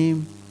the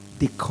name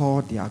they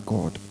call their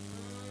God.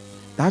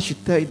 That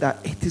should tell you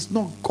that it is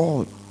not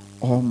God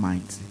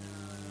Almighty.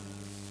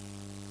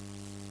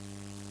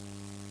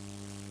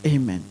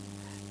 Amen.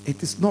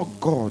 It is not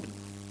God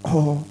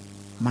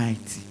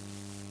Almighty.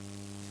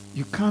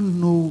 You can't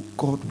know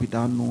God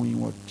without knowing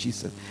what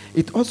Jesus.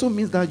 It also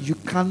means that you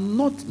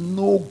cannot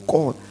know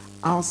God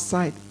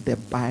outside the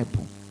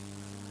Bible.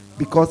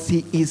 Because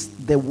he is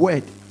the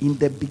Word. In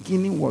the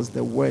beginning was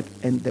the Word,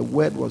 and the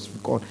Word was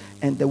God,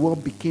 and the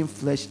Word became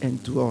flesh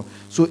and dwelt.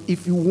 So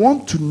if you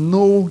want to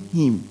know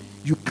him,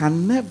 you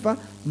can never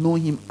know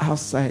him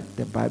outside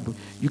the Bible.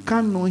 You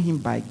can't know him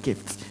by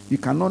gifts. You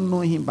cannot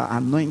know him by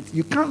anointing.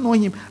 You can't know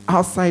him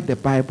outside the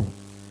Bible,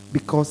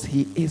 because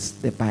he is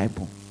the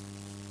Bible.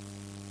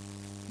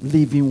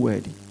 Living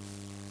Word.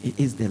 He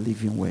is the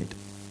living Word.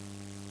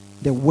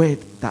 The Word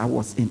that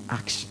was in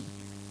action.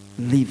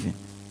 Living.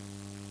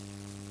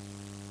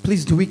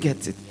 Please, do we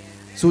get it?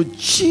 So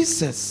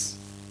Jesus,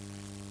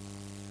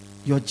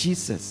 your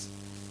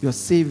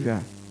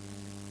Savior,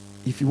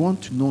 if you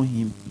want to know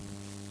him,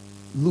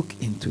 look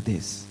into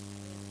this.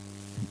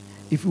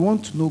 If you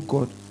want to know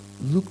God,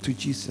 look to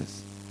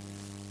Jesus.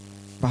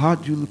 But how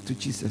do you look to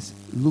Jesus?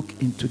 Look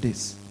into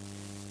this.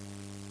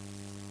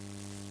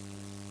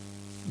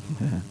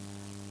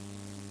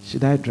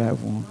 Should I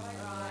drive on?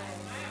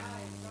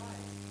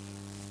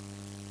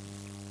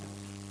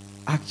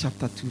 Acts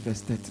chapter 2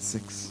 verse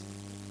 36.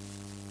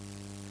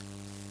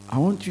 I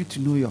want you to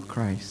know your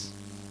Christ.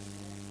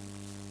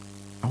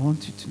 I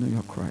want you to know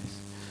your Christ.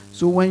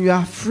 So when you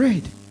are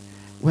afraid,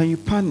 when you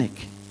panic,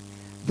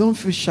 don't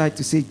feel shy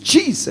to say,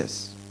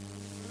 Jesus.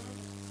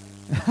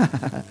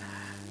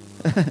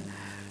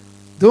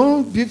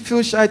 Don't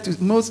feel shy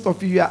to, most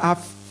of you are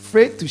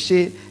afraid to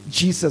say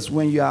Jesus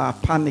when you are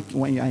panicking,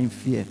 when you are in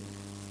fear.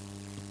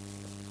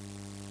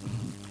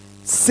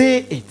 Say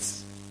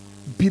it.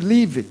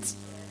 Believe it.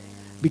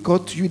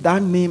 Because to you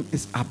that name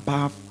is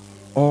above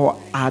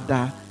all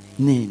other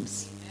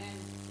names.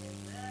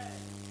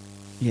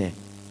 Yeah.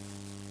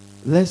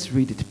 Let's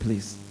read it,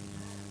 please.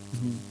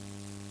 Mm-hmm.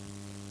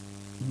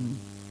 Mm-hmm.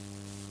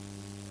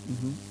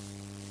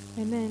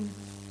 Mm-hmm. Amen.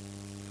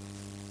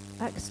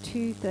 Acts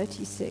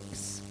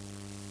 2:36.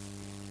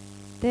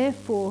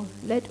 Therefore,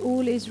 let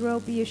all Israel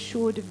be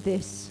assured of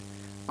this: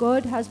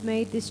 God has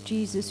made this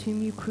Jesus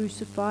whom you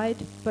crucified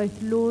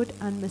both Lord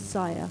and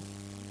Messiah.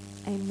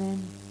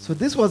 Amen. So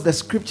this was the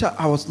scripture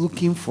I was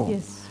looking for.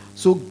 Yes.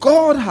 So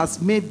God has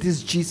made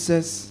this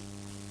Jesus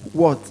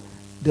what?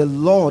 The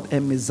Lord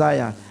and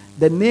Messiah.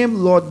 The name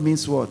Lord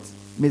means what?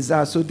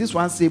 Messiah. So this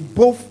one say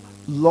both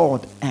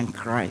Lord and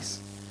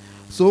Christ.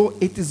 So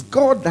it is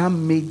God that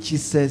made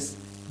Jesus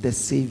the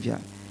Savior.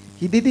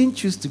 He didn't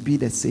choose to be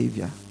the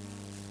Savior.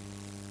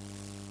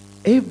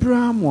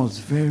 Abraham was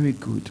very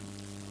good.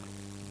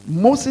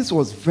 Moses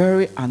was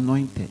very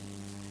anointed.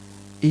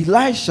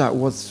 Elisha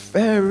was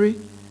very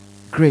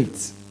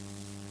great.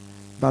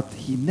 But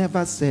he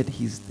never said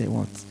he's the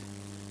what?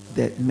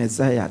 The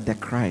Messiah, the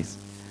Christ.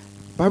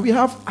 But we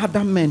have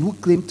other men who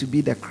claim to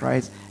be the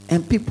Christ,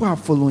 and people are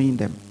following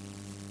them,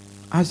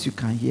 as you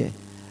can hear.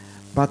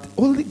 But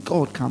only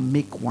God can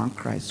make one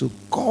Christ. So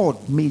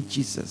God made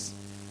Jesus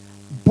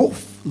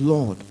both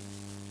Lord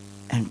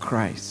and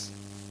Christ.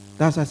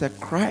 That's why I said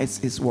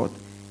Christ is what?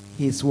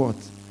 His what?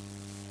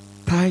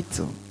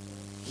 Title.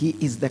 He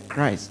is the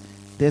Christ.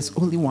 There's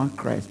only one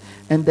Christ.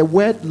 And the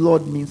word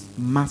Lord means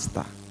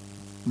master.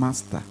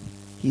 Master.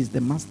 He is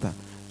the master.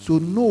 So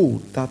know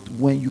that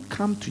when you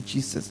come to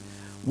Jesus,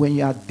 when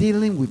you are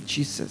dealing with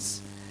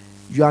Jesus,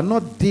 you are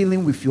not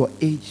dealing with your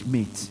age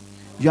mate.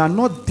 You are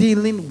not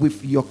dealing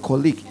with your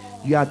colleague.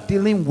 You are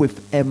dealing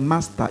with a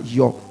master,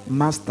 your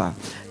master.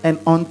 And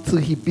until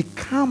he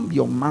become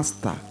your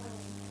master,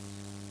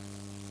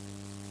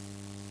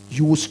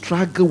 you will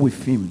struggle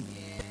with him.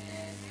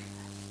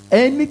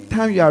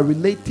 Anytime you are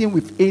relating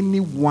with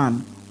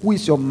anyone who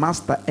is your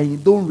master and you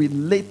don't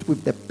relate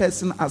with the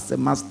person as a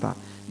master,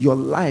 your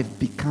life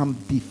becomes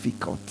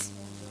difficult.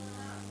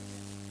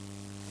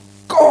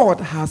 God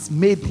has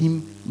made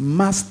him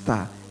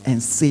master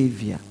and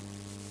savior.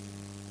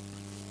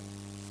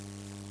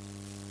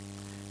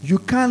 You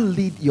can't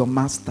lead your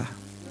master.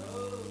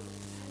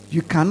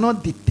 You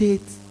cannot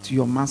dictate to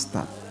your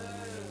master.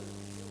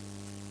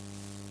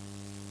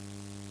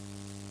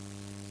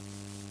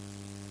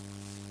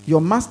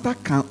 Your master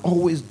can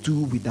always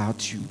do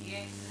without you.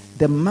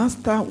 The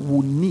master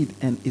will need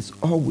and is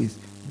always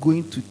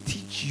going to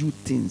teach you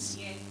things.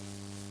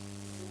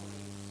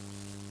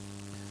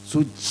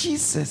 So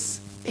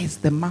Jesus is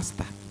the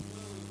master.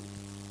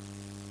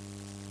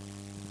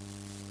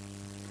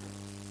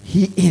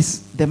 He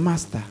is the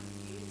master.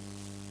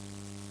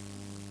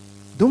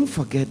 Don't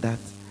forget that,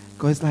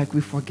 because it's like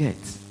we forget.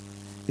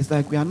 It's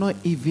like we are not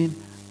even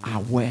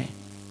aware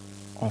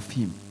of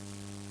him.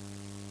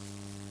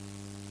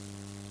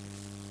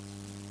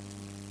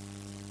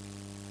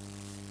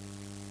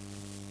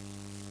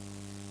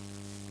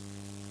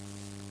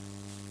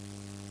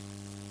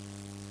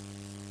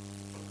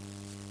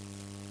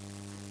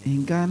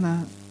 In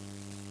Ghana,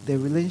 the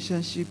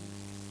relationship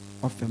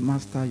of a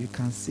master, you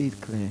can see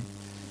it clear.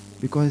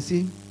 Because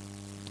see,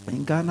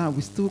 in Ghana,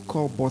 we still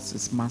call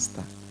bosses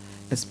master,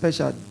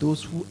 especially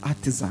those who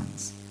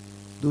artisans,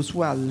 those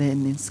who are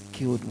learning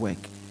skilled work.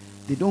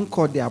 They don't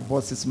call their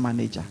bosses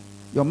manager.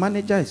 Your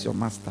manager is your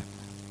master.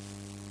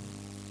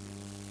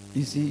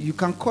 You see, you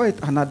can call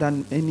it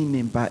any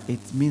name, but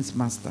it means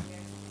master.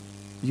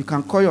 You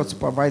can call your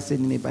supervisor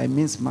any name, but it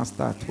means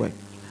master at work.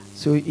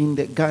 So in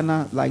the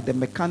Ghana, like the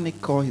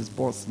mechanic call his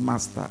boss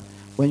master.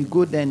 When you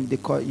go there, they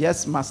call,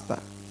 yes, master.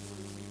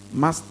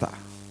 Master.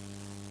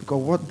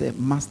 Because what the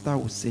master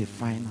will say,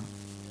 final.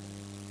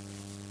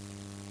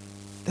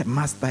 The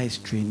master is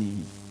training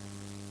you.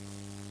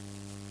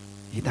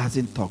 He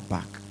doesn't talk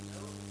back.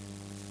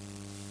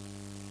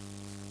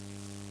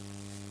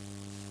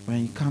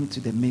 When you come to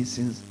the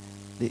masons,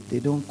 they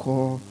don't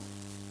call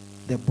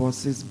the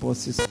bosses,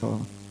 or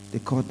they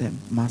call them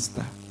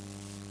master.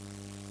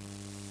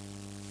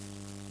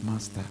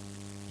 Master.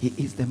 He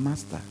is the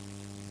master.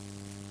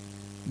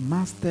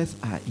 Masters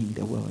are in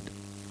the world.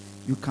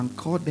 You can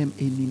call them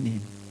any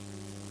name.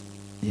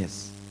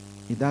 Yes.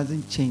 It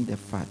doesn't change the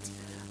fact.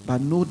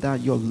 But know that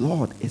your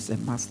Lord is a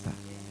master.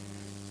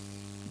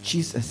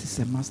 Jesus is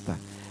a master.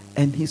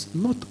 And he's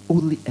not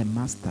only a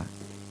master,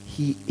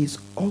 he is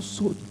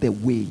also the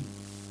way.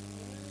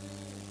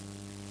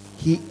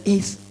 He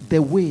is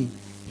the way.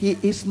 He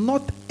is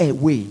not a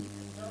way.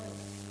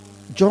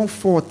 John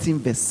 14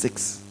 verse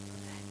 6.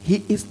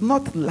 He is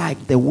not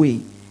like the way.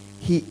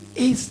 He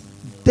is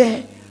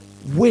the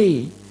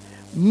way.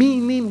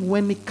 Meaning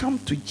when it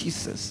comes to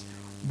Jesus,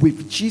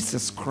 with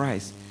Jesus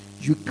Christ,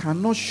 you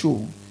cannot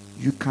show,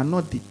 you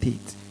cannot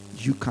dictate,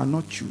 you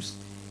cannot choose.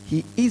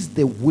 He is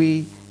the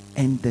way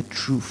and the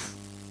truth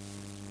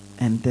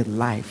and the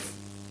life.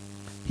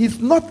 He's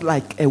not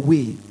like a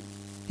way.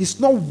 He's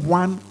not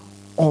one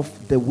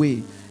of the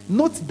way.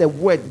 Not the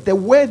word. The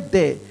word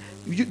there,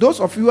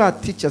 those of you who are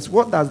teachers,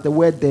 what does the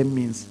word there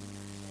means?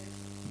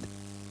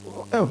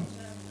 Oh,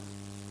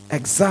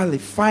 exactly.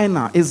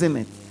 Final, isn't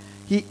it?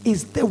 He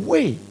is the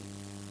way.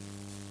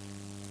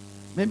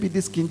 Maybe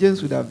this King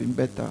James would have been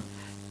better.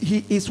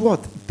 He is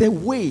what? The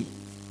way,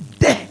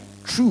 the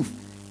truth,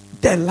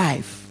 the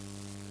life.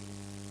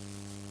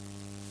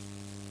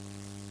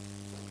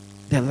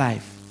 The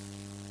life.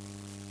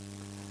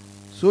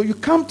 So you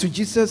come to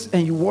Jesus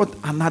and you want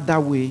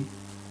another way,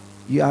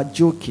 you are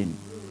joking.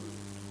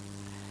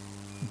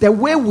 The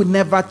way will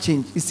never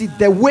change. You see,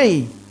 the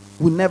way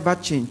will never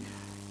change.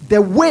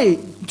 The way,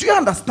 do you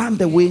understand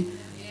the way?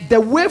 The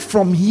way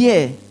from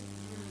here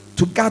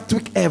to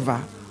Gatwick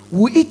ever,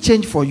 will it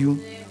change for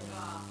you?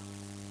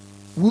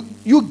 Will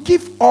you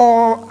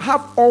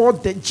have all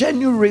the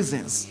genuine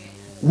reasons?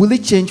 Will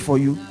it change for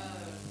you?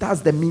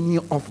 That's the meaning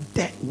of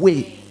the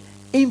way.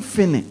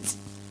 Infinite,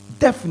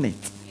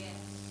 definite.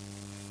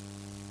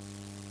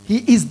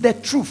 He is the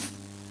truth.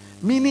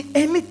 Meaning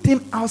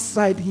anything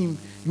outside him,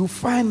 you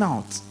find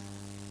out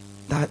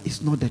that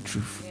is not the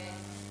truth.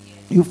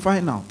 You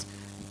find out.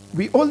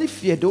 The only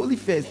fear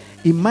is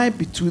it might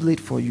be too late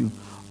for you,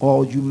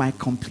 or you might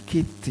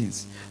complicate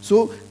things.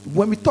 So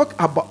when we talk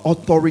about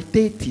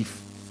authoritative,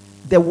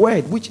 the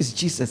word, which is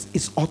Jesus,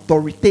 is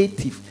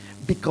authoritative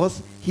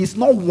because he's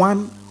not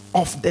one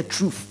of the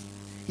truth.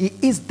 He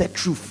is the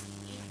truth.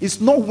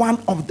 He's not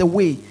one of the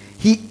way.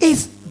 He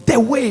is the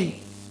way.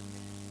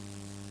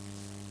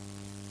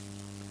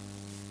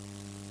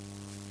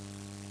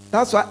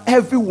 That's why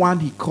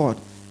everyone he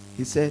called,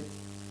 he said,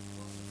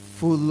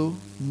 follow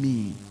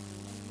me.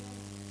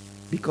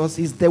 Because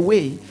he's the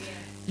way.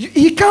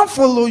 He can't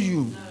follow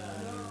you.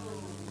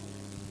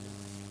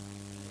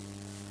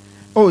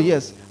 Oh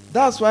yes.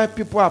 That's why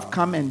people have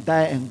come and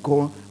died and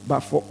gone. But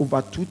for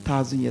over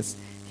 2,000 years,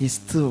 he's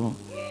still.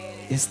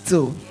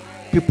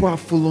 People are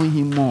following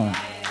him more.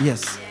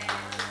 Yes.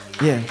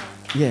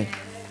 Yeah.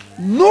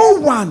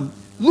 No one,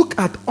 look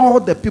at all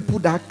the people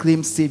that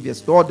claim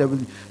saviors.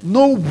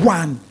 No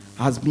one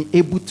has been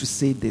able to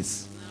say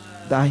this,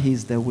 that he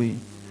is the way.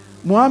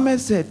 Muhammad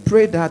said,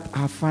 pray that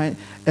I find,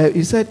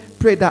 he said,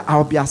 pray that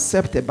I'll be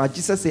accepted. But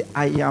Jesus said,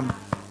 I am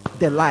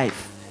the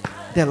life.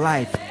 The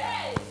life.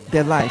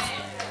 The life.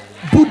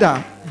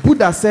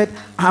 Buddha said,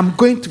 I'm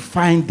going to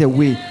find the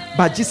way.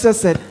 But Jesus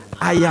said,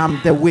 I am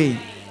the way.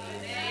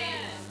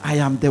 I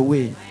am the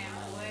way.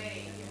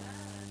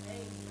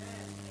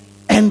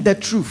 And the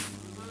truth.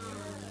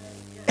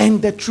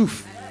 And the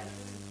truth.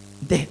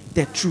 The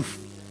truth.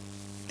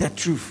 The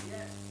truth.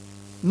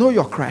 Know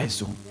your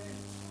Christ.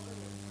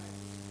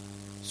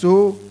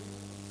 So,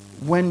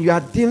 when you are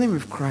dealing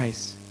with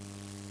Christ,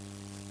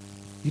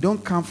 you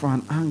don't come from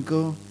an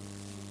angle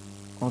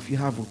of you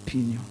have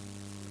opinion,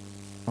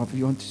 of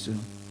you want to.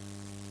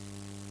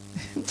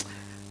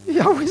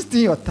 You are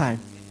wasting your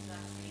time.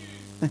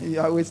 You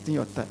are wasting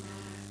your time.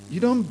 You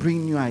don't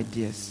bring new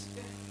ideas.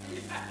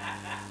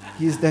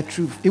 He's the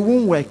truth. It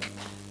won't work.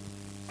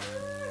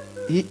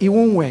 It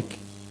won't work.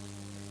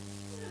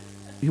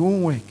 It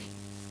won't work.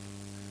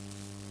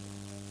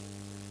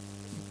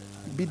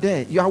 Be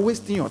there. You are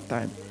wasting your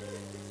time.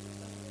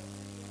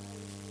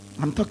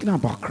 I'm talking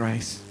about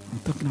Christ. I'm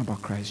talking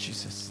about Christ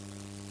Jesus.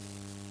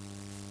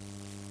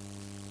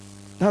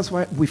 That's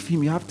why with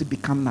him you have to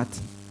become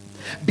nothing.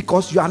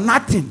 Because you are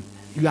nothing.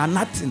 You are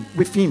nothing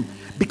with him.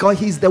 Because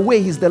he's the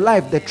way, he's the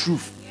life, the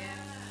truth.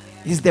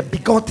 He's the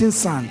begotten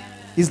Son.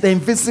 He's the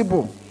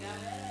invisible.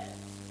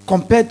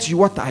 Compared to you,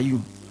 what are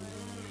you?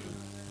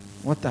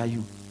 What are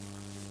you?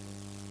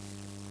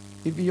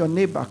 If your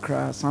neighbor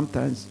cries,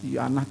 sometimes you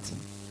are nothing.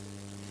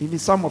 Even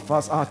some of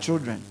us are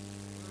children.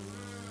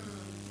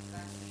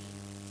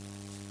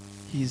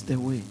 He is the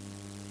way.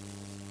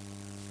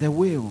 The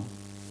way.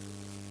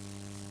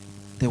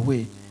 The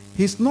way.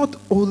 He's not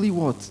only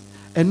what?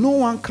 And no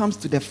one comes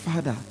to the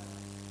Father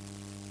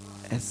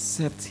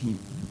except him,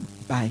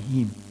 by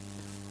him.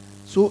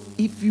 So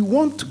if you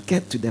want to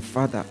get to the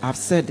Father, I've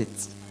said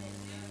it.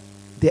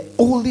 The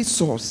only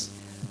source,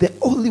 the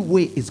only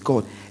way is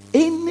God.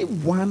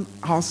 Anyone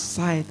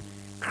outside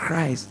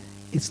Christ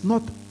is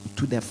not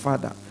to the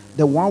Father.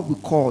 The one we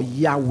call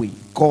Yahweh,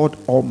 God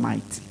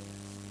Almighty.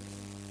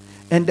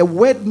 And the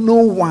word no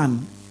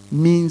one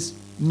means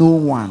no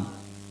one.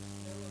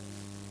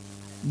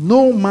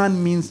 No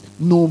man means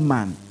no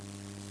man.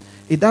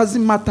 It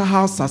doesn't matter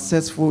how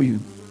successful you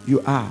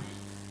are.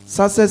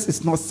 Success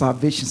is not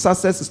salvation.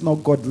 Success is not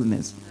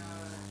godliness.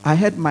 I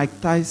heard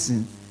Mike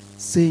Tyson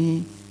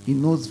saying he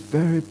knows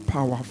very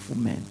powerful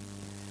men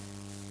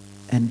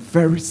and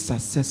very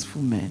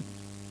successful men.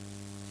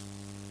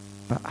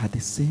 But at the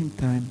same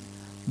time,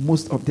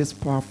 most of these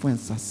powerful and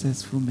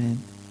successful men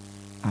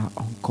are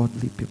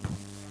ungodly people.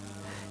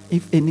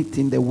 If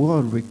anything, the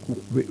world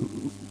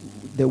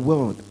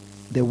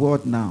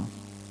now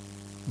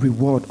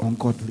reward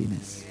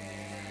ungodliness.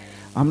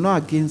 I'm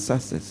not against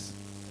success.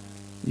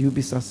 You'll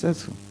be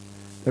successful.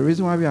 The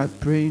reason why we are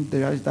praying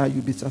there is that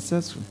you'll be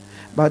successful.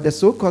 But the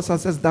so-called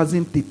success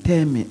doesn't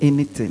determine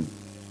anything.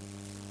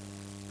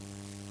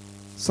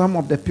 Some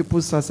of the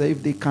people's success,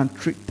 if they can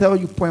tell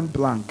you point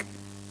blank,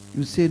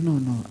 you say, no,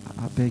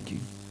 I beg you.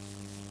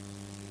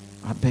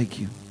 I beg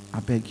you. I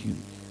beg you.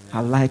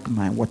 I like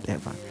mine,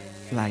 whatever.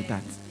 Like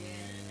that.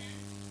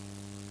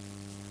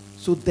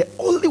 So the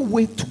only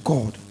way to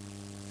God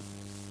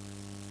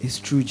is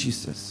through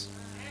Jesus.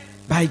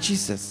 By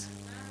Jesus.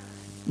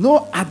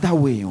 No other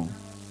way.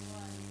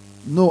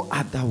 No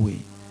other way.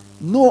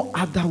 No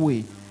other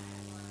way.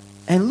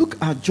 And look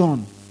at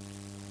John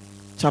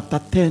chapter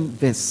 10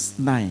 verse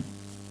 9.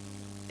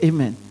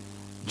 Amen.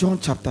 John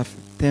chapter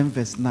 10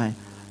 verse 9.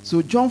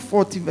 So John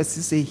 14 verse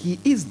 6 says, he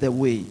is the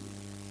way,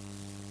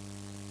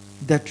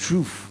 the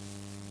truth,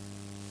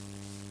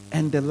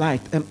 and the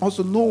light. And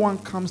also no one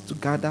comes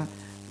together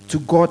to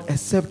God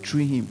except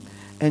through him.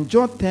 And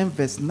John 10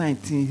 verse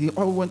 19, he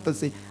always went to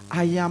say,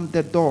 I am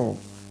the door.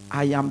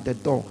 I am the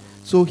door.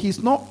 So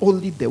he's not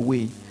only the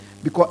way,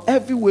 because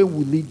every way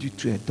will lead you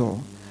to a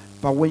door.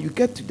 But when you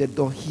get to the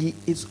door, he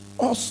is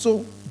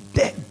also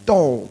the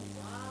door.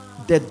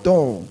 the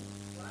door.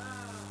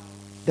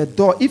 The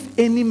door. If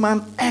any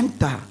man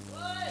enter,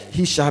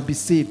 he shall be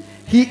saved.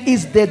 He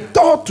is the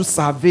door to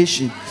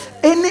salvation.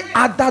 Any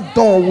other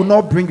door will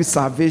not bring you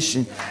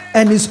salvation.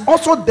 And it's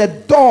also the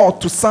door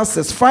to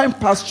success. Find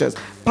pastures.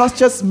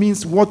 Pastures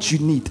means what you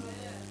need.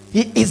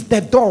 He is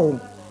the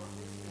door.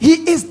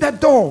 He is the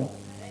door.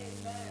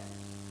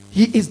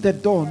 He is the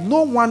door.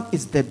 No one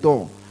is the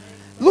door.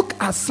 Look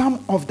at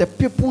some of the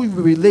people we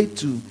relate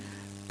to,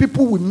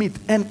 people we meet,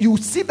 and you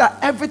see that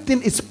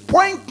everything is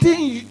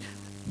pointing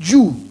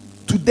you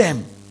to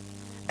them,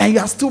 and you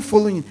are still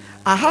following.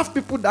 I have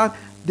people that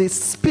they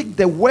speak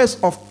the words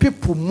of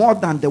people more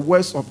than the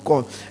words of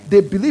God. They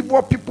believe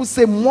what people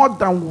say more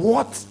than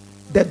what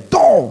the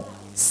door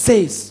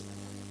says.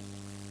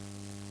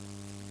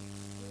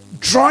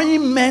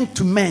 Drawing men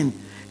to men.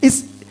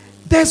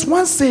 There's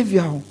one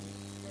Savior.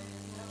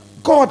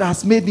 God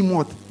has made him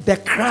what? The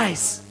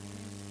Christ.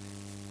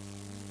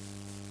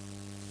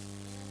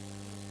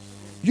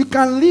 You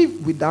can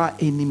live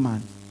without any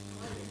man.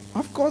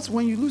 Of course,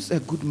 when you lose a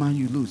good man,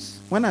 you lose.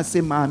 When I say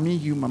man, I mean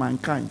you,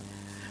 mankind.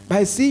 But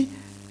I see,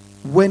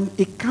 when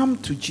it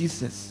comes to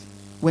Jesus,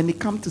 when it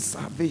comes to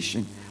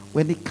salvation,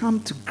 when it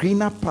comes to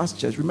greener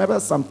pastures, remember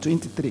Psalm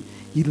 23,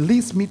 he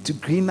leads me to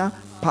greener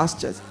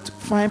pastures, to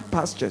find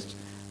pastures.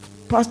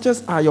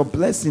 Pastures are your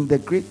blessing, the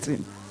great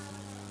thing.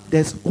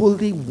 There's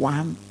only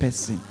one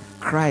person,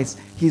 Christ.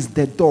 He's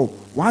the door.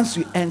 Once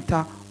you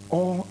enter,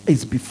 all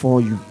is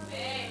before you.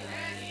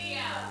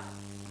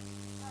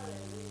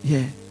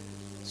 Yeah.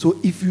 So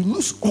if you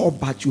lose all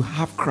but you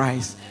have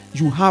Christ,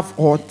 you have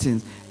all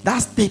things. That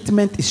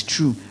statement is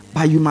true,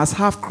 but you must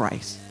have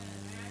Christ.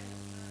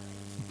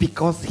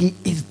 Because he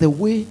is the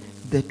way,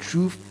 the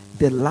truth,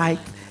 the light,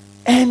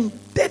 and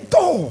the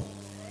door.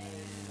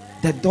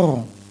 The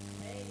door.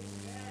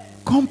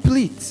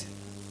 Complete.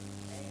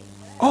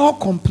 All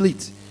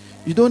complete.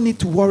 You don't need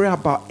to worry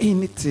about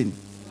anything.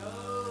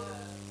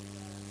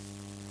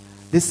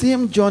 The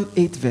same John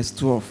 8 verse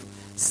 12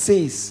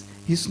 says,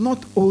 he's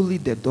not only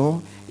the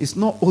door, it's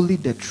not only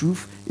the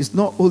truth, it's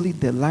not only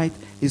the light,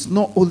 it's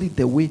not only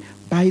the way,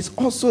 but it's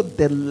also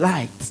the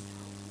light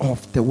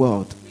of the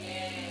world.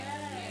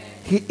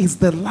 He is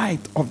the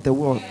light of the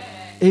world.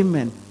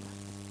 Amen.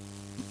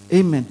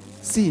 Amen.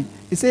 See,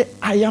 he said,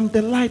 I am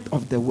the light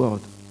of the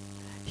world.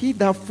 He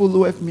that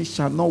followeth me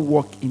shall not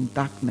walk in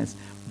darkness,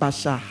 but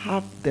shall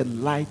have the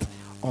light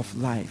of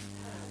life.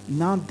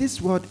 Now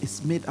this world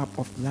is made up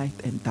of light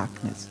and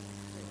darkness.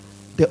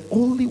 The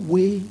only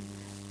way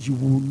you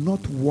will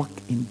not walk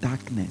in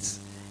darkness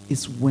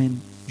is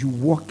when you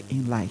walk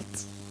in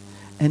light.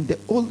 And the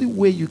only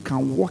way you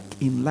can walk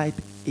in light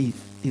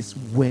is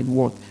when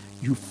what?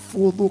 You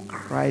follow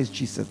Christ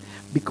Jesus.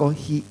 Because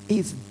he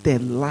is the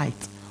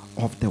light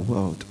of the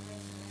world.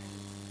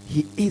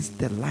 He is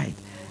the light.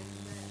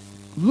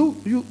 Look,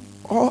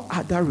 all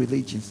other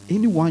religions,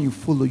 anyone you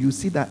follow, you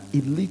see that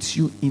it leads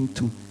you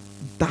into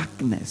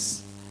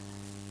darkness.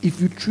 If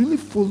you truly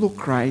follow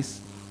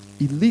Christ,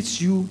 it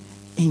leads you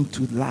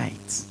into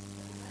light.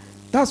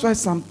 That's why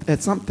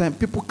sometimes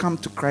people come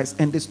to Christ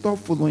and they stop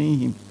following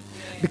him.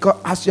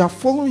 Because as you are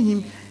following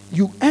him,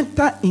 you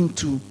enter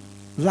into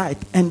light.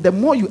 And the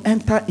more you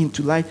enter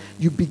into light,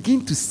 you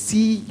begin to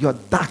see your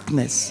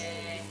darkness.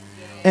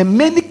 And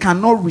many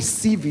cannot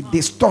receive it.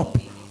 They stop.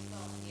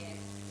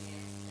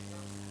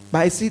 But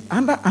I see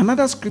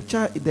another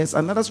scripture, there's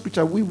another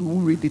scripture, we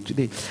will read it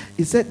today.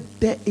 It said,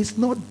 there is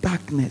no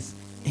darkness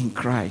in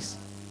Christ.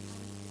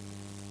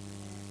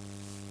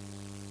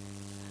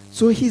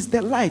 So he's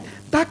the light.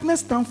 Darkness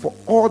stands for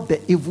all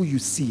the evil you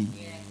see.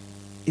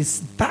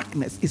 It's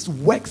darkness. It's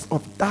works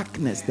of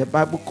darkness, the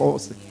Bible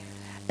calls it.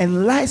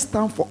 And light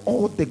stands for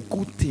all the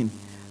good things.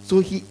 So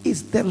he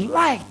is the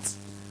light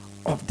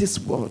of this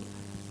world.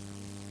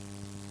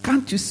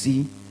 Can't you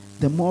see,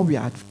 the more we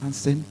are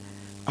advancing,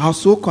 our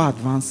so-called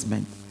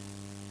advancement,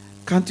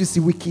 can't you see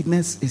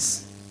wickedness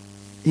is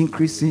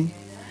increasing?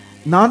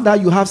 Now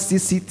that you have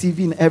CCTV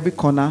in every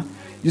corner,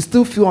 you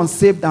still feel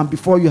unsafe than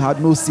before you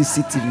had no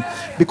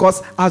CCTV.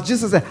 Because as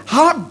Jesus said,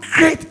 how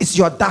great is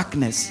your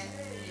darkness?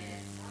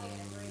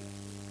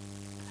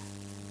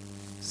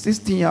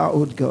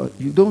 16-year-old girl,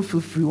 you don't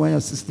feel free when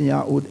your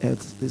 16-year-old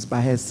is by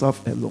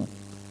herself alone.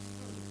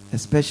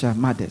 Especially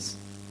mothers.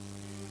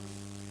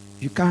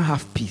 You can't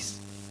have peace.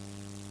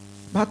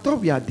 But I thought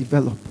we are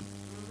developed.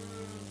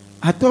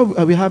 I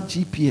thought we have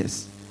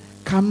GPS,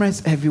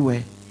 cameras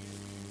everywhere,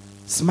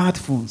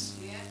 smartphones,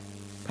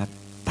 but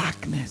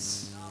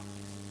darkness.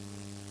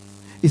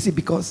 You see,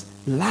 because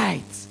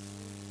light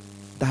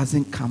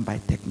doesn't come by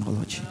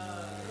technology,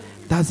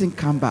 doesn't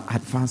come by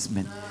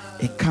advancement.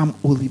 It comes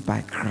only by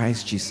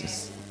Christ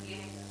Jesus.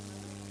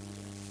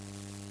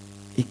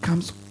 It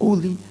comes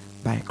only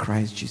by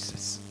Christ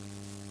Jesus.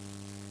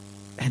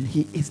 And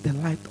he is the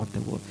light of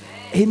the world.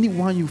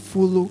 Anyone you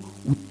follow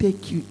will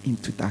take you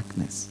into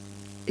darkness.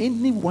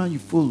 Anyone you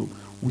follow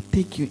will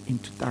take you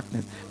into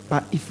darkness.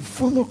 But if you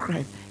follow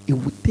Christ, it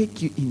will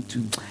take you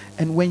into...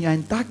 And when you're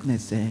in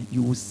darkness,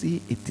 you will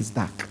see it is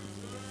dark.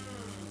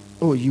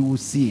 Oh, you will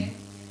see.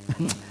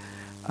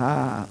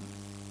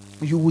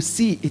 you will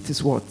see it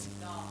is what?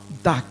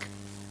 Dark.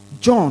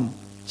 John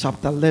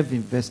chapter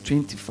 11 verse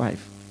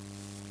 25.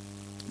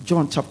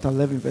 John chapter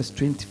 11 verse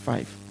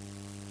 25.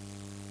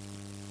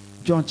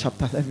 John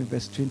chapter 11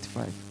 verse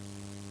 25.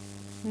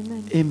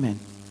 Amen. Amen.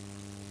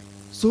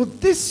 So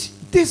this,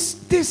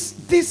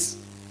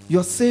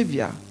 your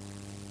Savior,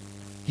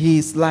 He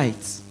is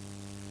light.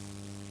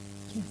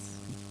 Yes.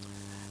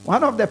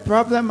 One of the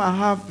problems I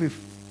have with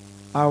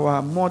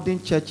our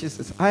modern churches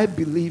is I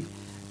believe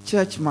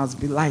church must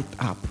be light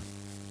up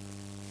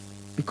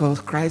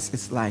because Christ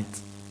is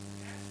light.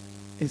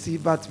 You see,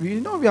 but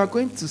we are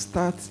going to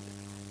start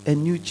a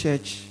new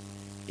church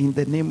in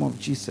the name of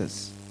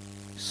Jesus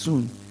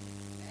soon.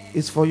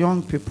 It's for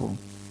young people.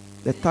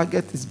 The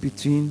target is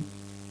between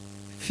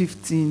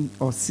 15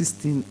 or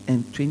 16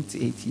 and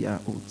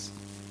 28-year-olds.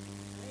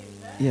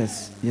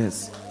 Yes.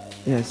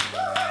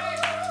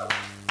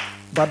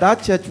 But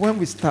that church, when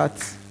we start,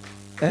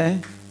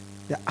 the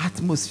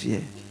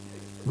atmosphere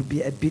will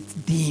be a bit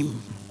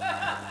dim.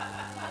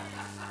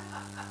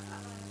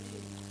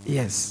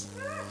 Yes.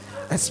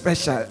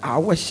 Especially our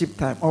worship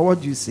time. Or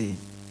what do you say?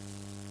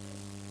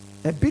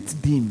 A bit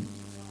dim.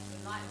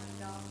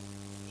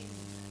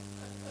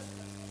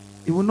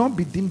 It will not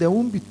be dim. There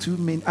won't be too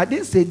many. I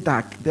didn't say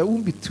dark. There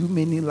won't be too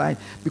many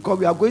lights because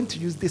we are going to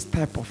use this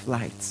type of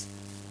lights.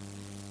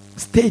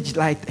 Stage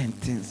light and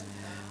things.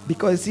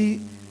 Because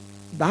see,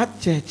 that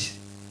church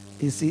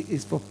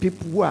is for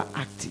people who are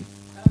active.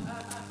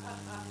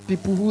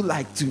 People who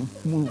like to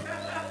move.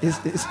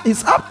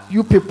 It's up to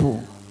you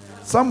people.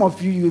 Some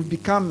of you will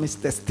become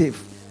Mr. Steve.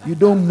 You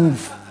don't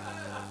move.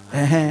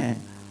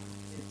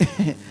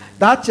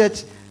 That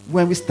church,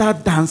 when we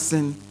start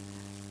dancing,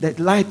 the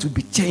light will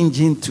be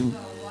changing to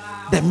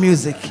the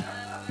music.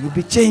 It will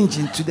be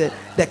changing to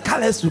the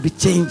colors will be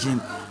changing.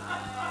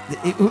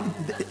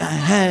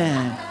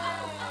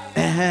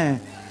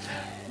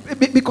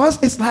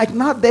 Because it's like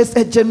now there's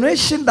a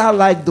generation that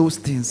like those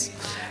things.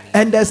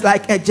 And there's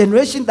like a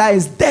generation that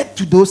is dead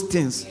to those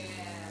things.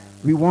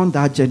 We want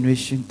that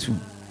generation too.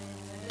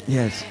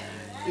 Yes.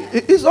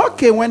 It's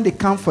okay when they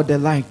come for the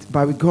light,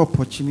 but we get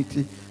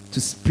opportunity to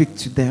speak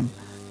to them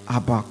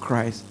about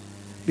Christ.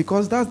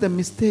 Because that's the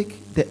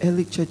mistake the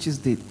early churches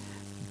did.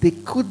 They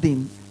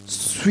couldn't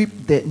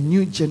sweep the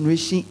new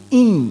generation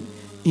in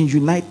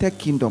United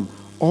Kingdom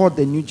or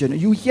the new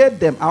generation. You hear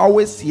them. I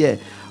always hear.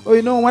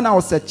 Oh, when I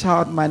was a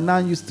child, my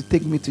nan used to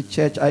take me to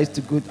church. I used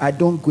to go. I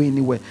don't go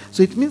anywhere.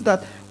 So it means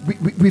that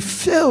we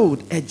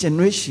failed a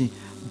generation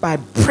by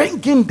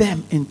bringing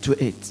them into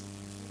it.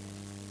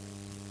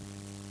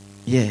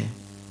 Yeah.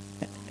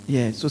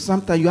 So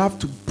sometimes you have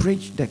to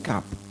bridge the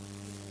gap.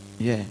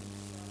 Yeah.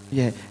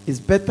 It's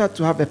better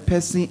to have a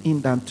person in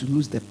than to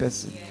lose the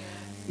person.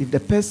 If the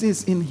person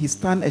is in, he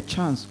stands a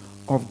chance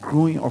of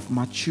growing, of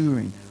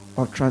maturing,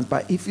 of trans.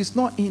 But if he's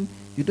not in,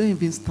 you don't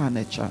even stand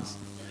a chance.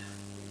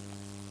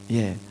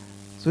 Yeah.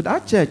 So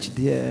that church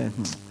there,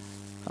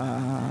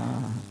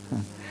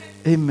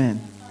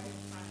 amen.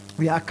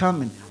 We are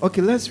coming.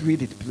 Okay, let's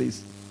read it,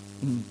 please.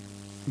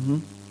 Mm-hmm.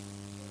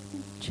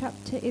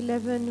 Chapter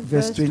 11,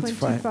 Verse verse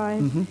 25.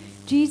 25. Mm-hmm.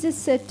 Jesus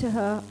said to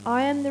her,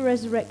 I am the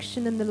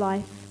resurrection and the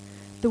life.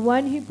 The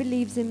one who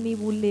believes in me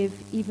will live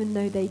even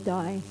though they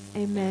die.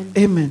 Amen.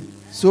 Amen.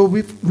 So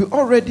we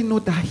already know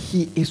that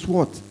he is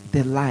what?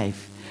 The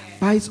life.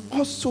 But it's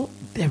also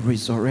the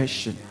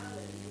resurrection.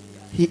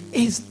 He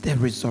is the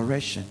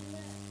resurrection.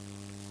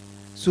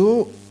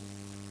 So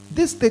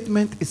this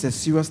statement is a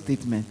serious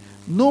statement.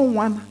 No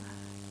one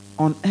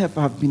on earth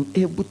have been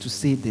able to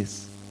say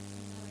this.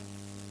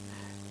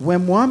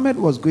 When Muhammad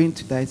was going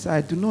to die, he said,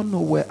 I do not know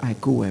where I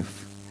go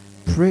with.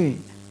 Pray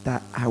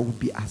that I will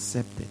be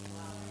accepted.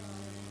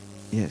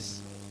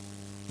 Yes.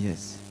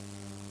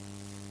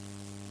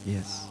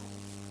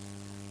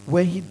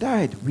 When he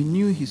died, we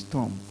knew his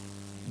tomb.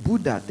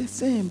 Buddha, the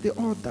same, they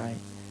all died.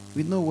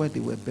 We know where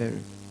they were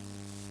buried.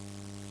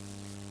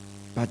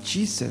 But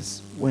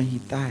Jesus, when he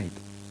died,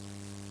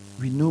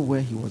 we know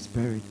where he was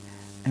buried.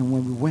 And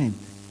when we went,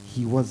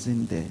 he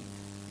wasn't there.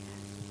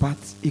 But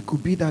it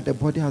could be that the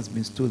body has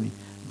been stolen.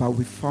 But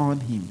we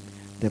found him,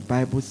 the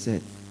Bible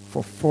said,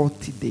 for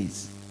 40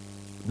 days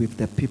with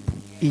the people,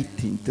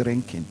 eating,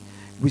 drinking.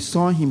 We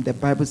saw him, the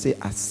Bible says,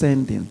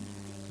 ascending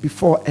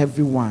before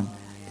everyone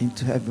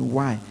into heaven.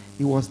 Why?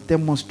 It was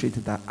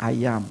demonstrated that I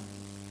am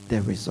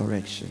the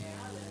resurrection.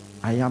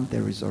 I am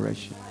the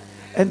resurrection.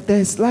 And there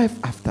is life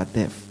after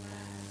death.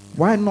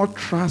 Why not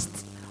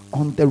trust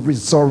on the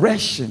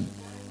resurrection?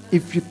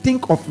 If you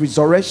think of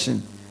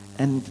resurrection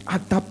and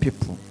other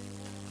people,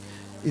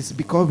 it's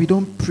because we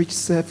don't preach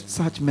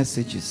such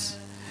messages.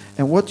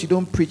 And what you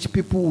don't preach,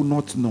 people will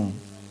not know.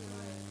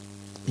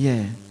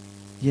 Yeah.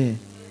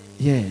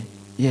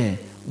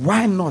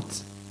 Why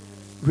not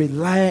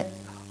rely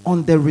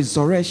on the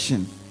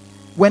resurrection?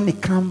 When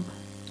it comes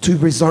to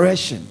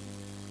resurrection,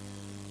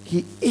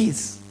 he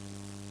is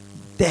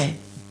the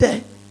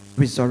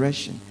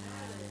resurrection.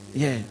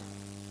 Yeah.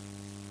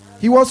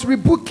 He was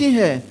rebuking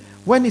her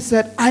when he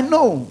said, I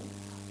know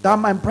that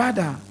my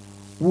brother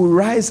will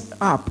rise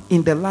up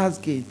in the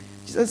last day.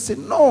 Jesus said,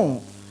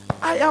 no,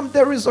 I am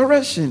the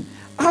resurrection.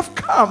 I've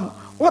come.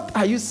 What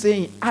are you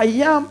saying? I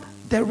am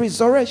the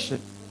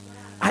resurrection.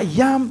 I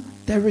am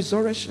the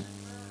resurrection.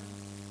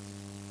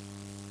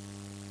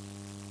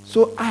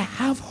 So I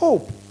have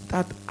hope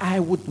that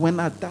when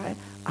I die,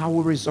 I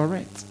will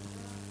resurrect.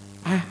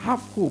 I have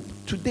hope.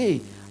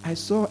 Today, I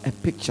saw a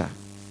picture.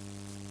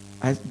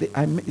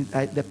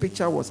 The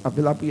picture was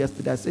available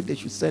yesterday. I said they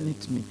should send it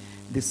to me.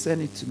 They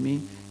sent it to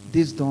me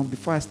this dawn.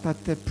 Before I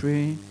started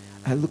praying,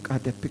 I looked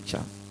at the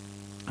picture.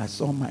 I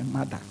saw my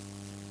mother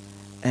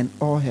and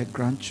all her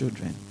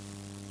grandchildren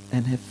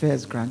and her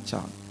first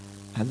grandchild.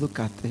 I look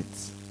at it.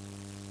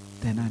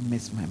 Then I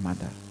miss my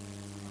mother.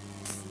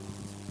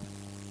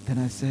 Then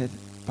I said,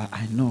 but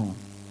I know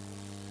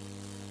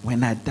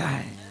when I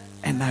die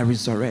and I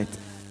resurrect,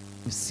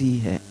 we see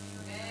her.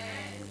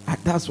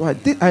 That's why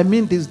I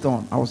mean this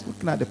dawn. I was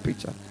looking at the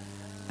picture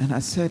and I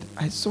said,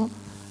 I saw,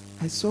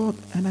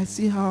 and I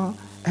see how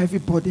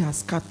everybody has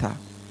scattered.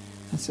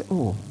 I said,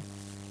 oh,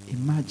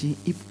 imagine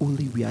if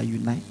only we are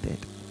united.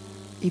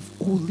 If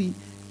only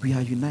we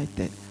are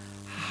united,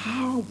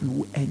 how we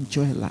will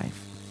enjoy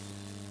life.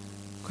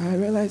 I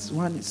realize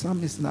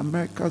some is in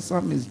America,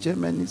 some is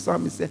Germany,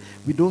 some is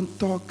we don't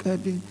talk.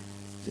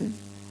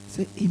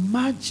 Say,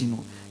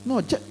 imagine. No,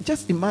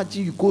 just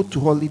imagine you go to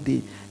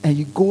holiday and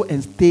you go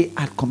and stay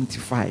at Community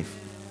 5,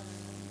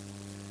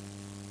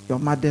 your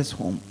mother's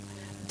home.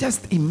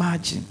 Just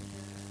imagine.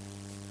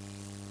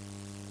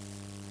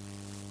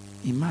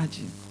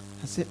 Imagine.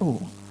 I say,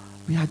 oh,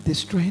 we are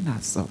destroying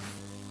ourselves.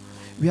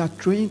 We are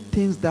throwing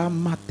things that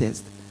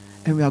matters,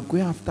 and we are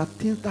going after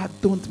things that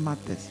don't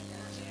matter.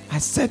 I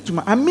said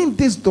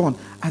this dawn,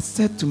 I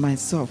said to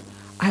myself,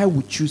 I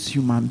will choose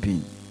human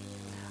beings.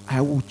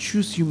 I will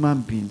choose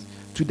human beings.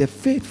 To the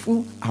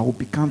faithful, I will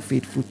become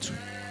faithful too.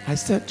 I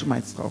said to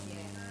myself,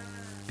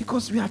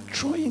 because we are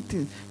throwing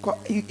things.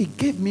 It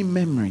gave me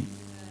memory.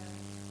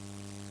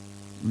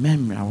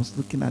 I was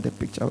looking at the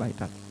picture like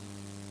that.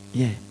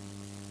 Yeah.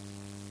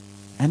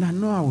 And I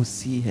know I will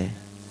see her.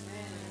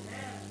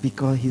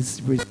 Because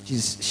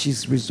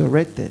she's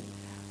resurrected.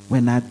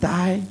 When I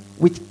die,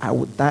 which I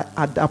would die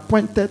at the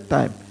appointed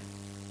time,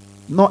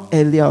 not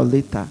earlier or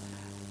later,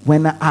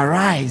 when I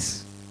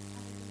arise,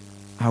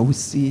 I will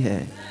see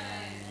her.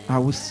 I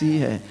will see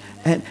her.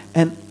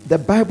 And the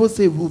Bible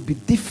says we'll be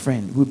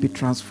different, we'll be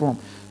transformed.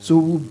 So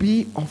we'll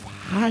be of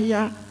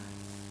higher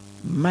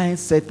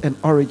mindset and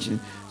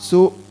origin.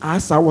 So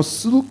as I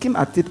was looking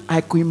at it,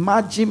 I could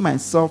imagine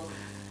myself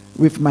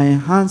with my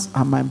hands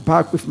on my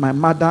back, with my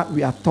mother,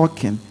 we are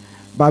talking.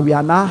 But we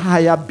are now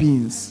higher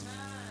beings.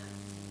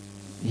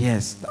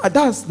 Yes.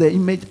 That's the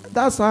image.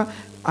 That's how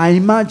I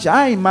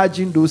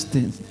imagine those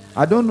things.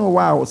 I don't know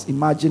why I was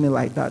imagining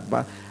like that,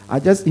 but I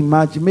just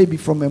imagine, maybe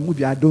from a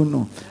movie, I don't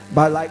know.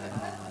 But like,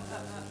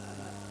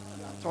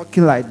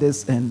 talking like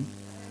this, and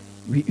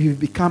we've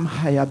become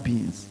higher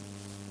beings.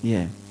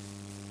 Yeah.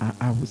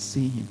 I will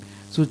see him.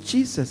 So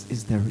Jesus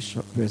is the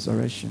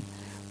resurrection.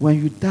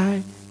 When you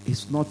die,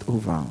 it's not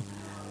over.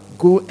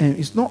 Go, and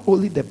it's not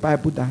only the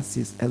Bible that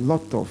says, a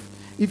lot of.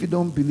 If you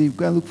don't believe,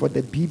 go and look for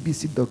the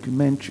BBC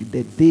documentary,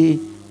 The Day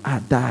I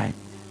Die.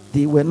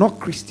 They were not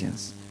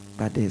Christians,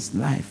 but there's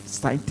life,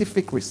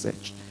 scientific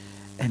research,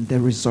 and the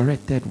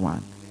resurrected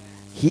one.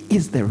 He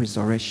is the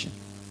resurrection.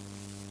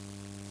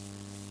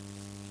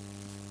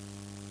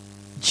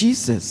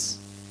 Jesus,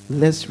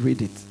 let's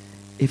read it.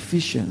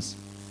 Ephesians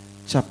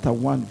chapter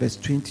 1, verse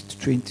 20 to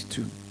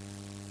 22.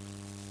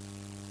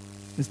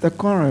 Mr.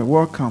 Conrad,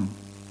 welcome.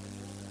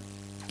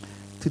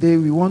 Today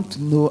we want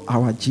to know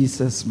our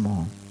Jesus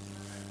more.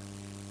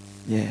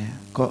 Yeah,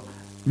 because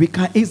we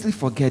can easily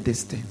forget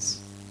these things.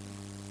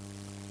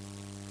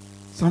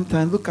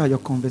 Sometimes look at your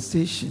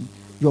conversation,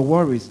 your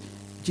worries.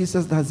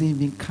 Jesus doesn't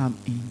even come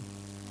in.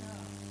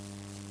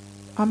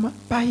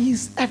 But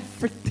he's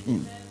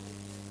everything.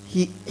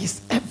 He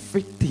is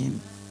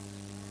everything.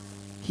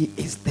 He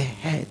is the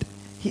head.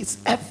 He's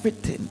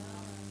everything.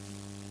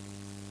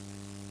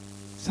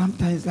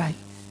 Sometimes like,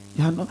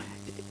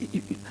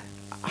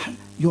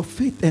 your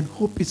faith and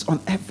hope is on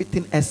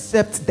everything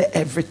except the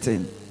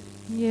everything.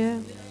 Yeah.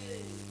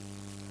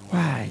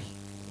 Why?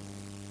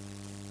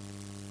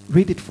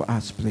 Read it for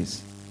us,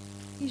 please.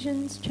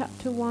 Ephesians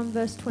chapter 1,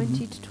 verse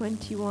 20 to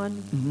 21.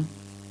 Mm-hmm.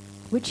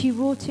 Which he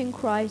wrought in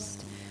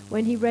Christ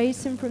when he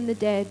raised him from the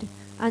dead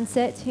and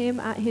set him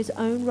at his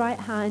own right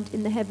hand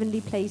in the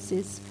heavenly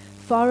places,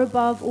 far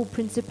above all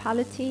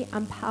principality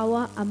and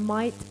power and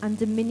might and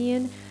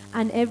dominion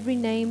and every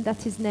name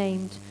that is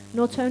named,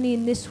 not only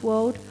in this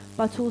world,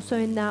 but also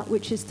in that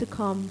which is to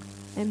come.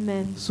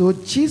 Amen. So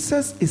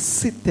Jesus is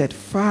seated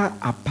far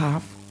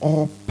above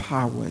all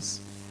powers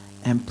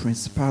and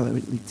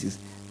principalities.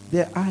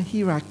 There are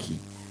hierarchy.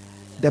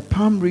 The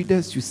palm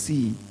readers you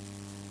see,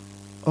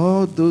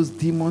 all those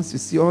demons you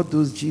see, all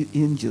those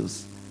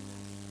angels,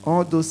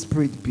 all those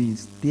spirit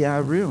beings, they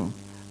are real.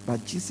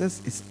 But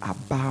Jesus is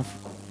above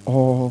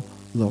all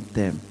of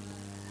them.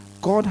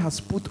 God has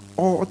put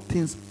all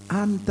things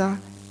under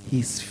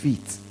his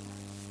feet.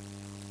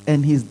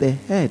 And he's the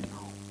head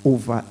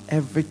over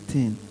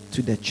everything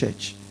to the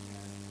church.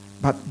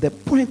 But the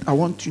point I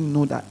want you to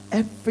know that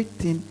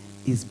everything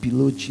is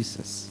below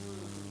Jesus.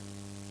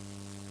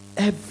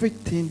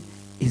 Everything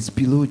is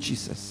below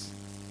Jesus.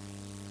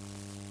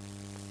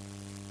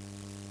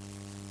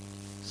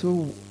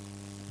 So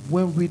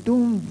when we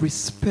don't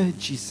respect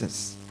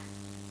Jesus,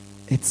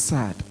 it's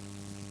sad.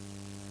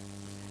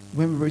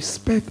 When we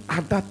respect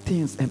other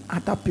things and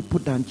other people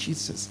than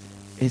Jesus,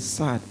 it's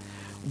sad.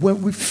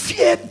 When we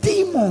fear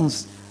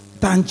demons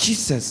than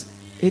Jesus,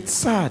 it's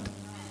sad.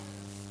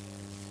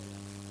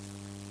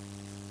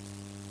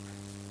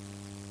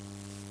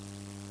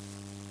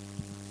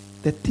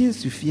 The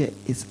things you fear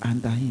is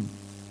under him.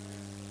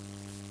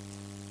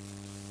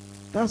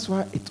 That's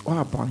why it's all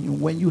about him.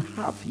 When you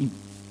have him,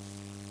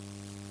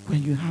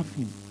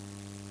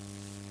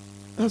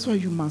 that's why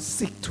you must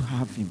seek to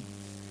have him.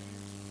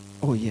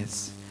 Oh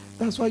yes.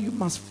 That's why you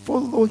must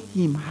follow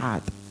him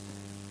hard.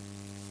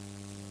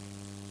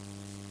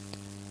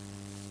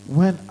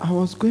 When I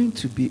was going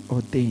to be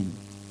ordained,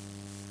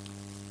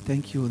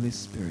 thank you, Holy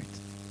Spirit.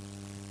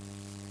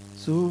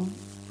 So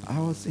I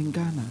was in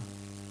Ghana.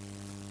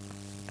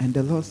 And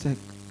the Lord said,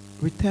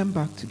 return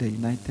back to the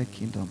United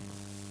Kingdom.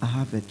 I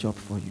have a job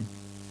for you.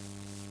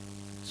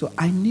 So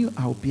I knew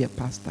I would be a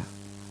pastor.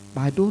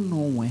 But I don't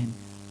know when.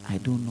 I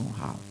don't know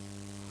how.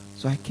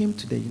 So I came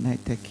to the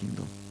United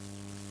Kingdom.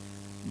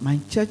 My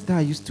church that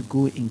I used to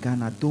go in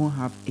Ghana don't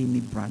have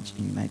any branch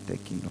in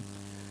United Kingdom.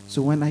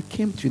 So when I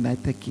came to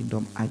United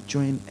Kingdom, I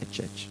joined a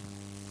church.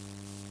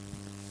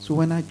 So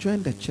when I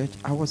joined the church,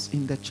 I was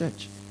in the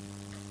church.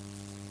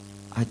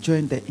 I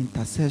joined the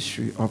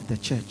intercessory of the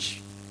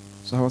church.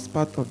 So I was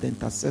part of the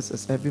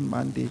intercessors. Every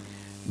Monday,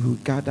 we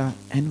would gather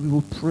and we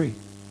would pray.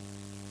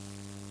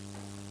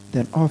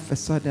 Then all of a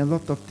sudden, a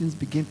lot of things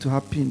begin to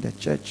happen in the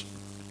church.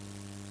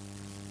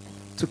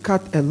 To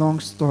cut a long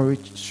story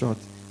short,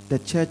 the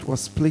church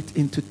was split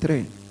into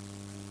 3.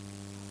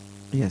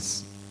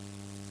 Yes.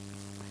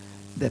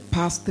 The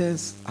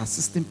pastors,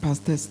 assistant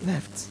pastors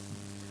left.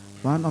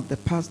 One of the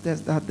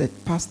pastors that the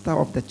pastor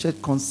of the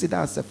church considered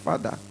as a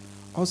father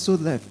also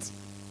left.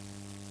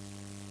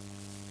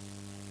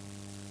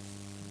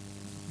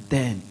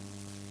 Then,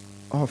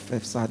 all of a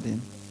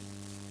sudden,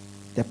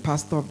 the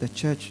pastor of the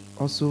church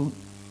also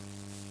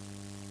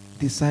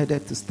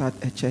decided to start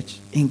a church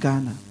in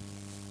Ghana.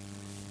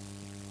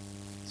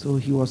 So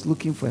he was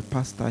looking for a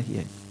pastor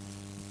here.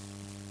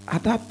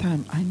 At that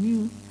time, I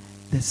knew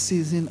the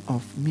season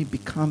of me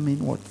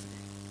becoming what?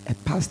 A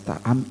pastor.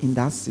 I'm in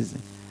that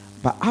season.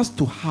 But as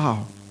to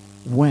how,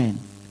 when,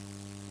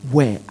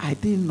 where, I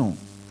didn't know.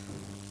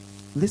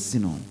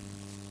 Listen on.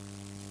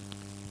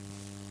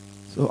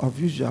 So of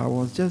usual, I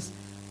was just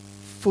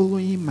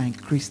following my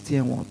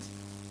Christian what?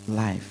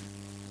 Life.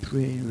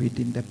 Praying,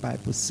 reading the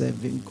Bible,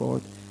 serving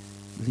God,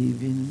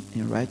 living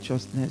in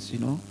righteousness,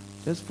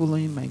 just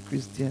following my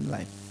Christian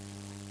life.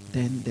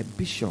 Then the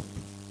bishop,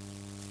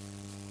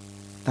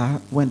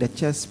 that when the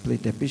church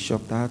split, the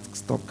bishop that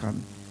stopped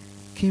coming,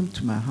 came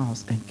to my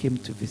house and came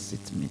to visit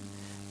me.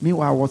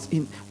 Meanwhile,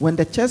 when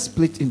the church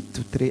split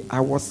into 3, I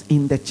was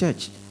in the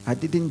church. I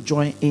didn't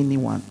join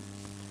anyone.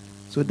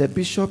 So the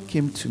bishop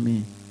came to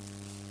me.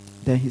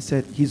 Then he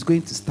said, he's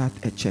going to start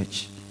a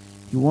church.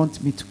 He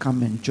wants me to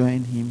come and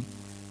join him,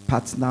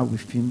 partner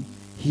with him.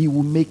 He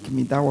will make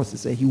me, that was he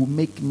said, he will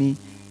make me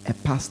a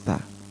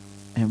pastor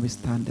and we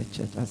start the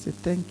church. I said,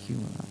 thank you.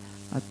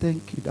 I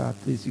thank you that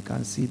at least you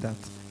can see that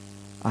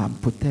I'm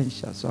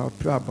potential. So I'll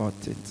pray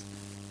about it.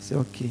 I said,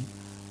 okay.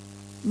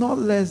 Not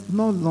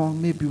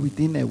long, maybe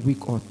within a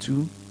week or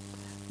 2,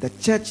 the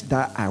church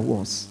that I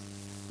was,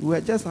 we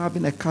were just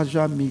having a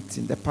casual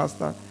meeting. The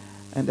pastor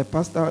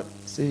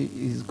said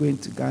he's going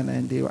to Ghana,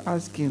 and they were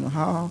asking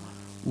how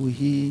will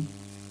he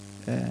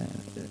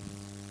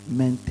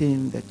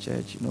maintain the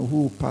church, who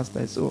will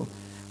pastor. So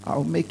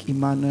I'll make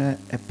Emmanuel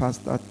a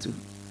pastor to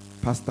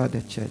pastor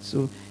the church.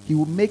 So he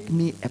will make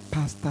me a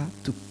pastor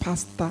to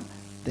pastor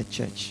the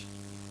church.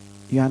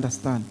 You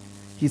understand?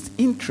 His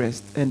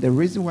interest and the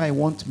reason why he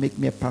wants to make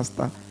me a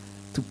pastor,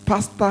 to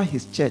pastor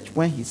his church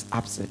when he's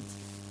absent.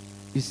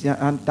 You see,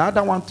 and the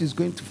other one is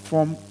going to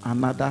form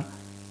another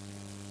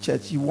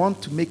church. He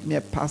wants to make me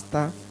a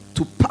pastor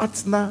to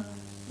partner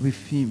with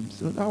him.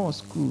 So that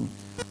was cool.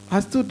 I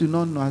still do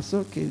not know. I said,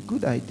 okay,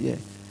 good idea.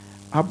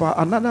 About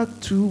another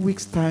 2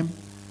 weeks' time,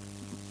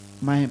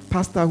 my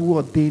pastor who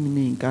ordained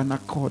me in Ghana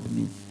called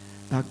me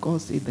that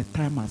God said the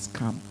time has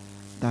come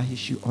that he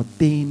should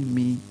ordain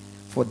me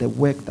for the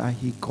work that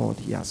he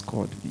has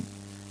called me.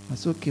 I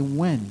said, okay,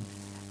 when?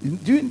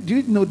 Do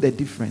you know the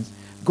difference?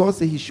 God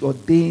said he should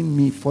ordain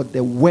me for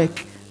the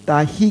work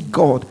that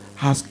God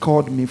has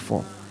called me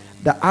for.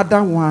 The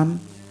other one,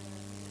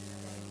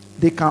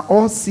 they can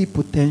all see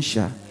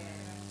potential,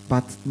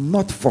 but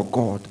not for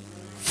God,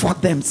 for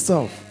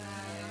themselves.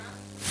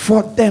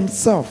 For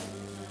themselves.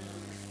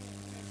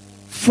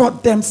 For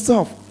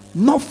themselves,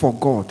 not for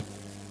God.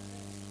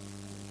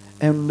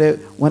 And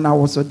when I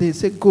was ordained, he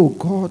said, go,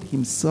 God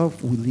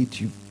himself will lead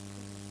you.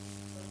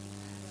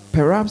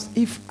 Perhaps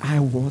if I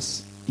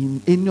was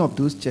in any of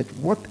those churches,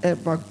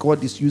 whatever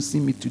God is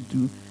using me to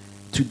do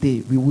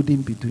today, we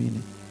wouldn't be doing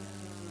it.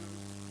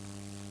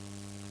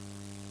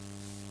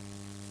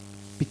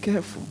 Be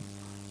careful.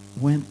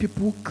 When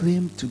people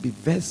claim to be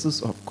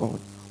vessels of God,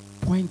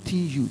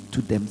 pointing you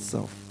to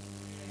themselves,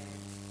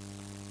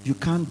 you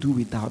can't do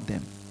without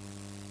them.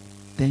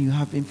 Then you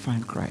haven't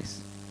found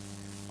Christ.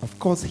 Of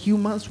course,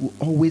 humans will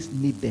always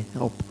need the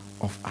help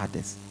of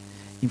others.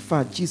 In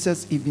fact,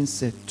 Jesus even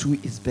said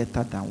 2 is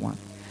better than 1.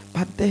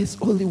 But there is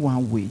only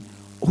one way,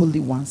 only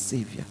one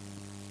Savior.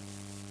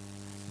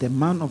 The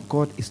man of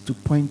God is to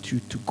point you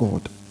to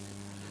God.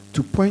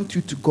 To point you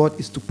to God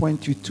is to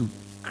point you to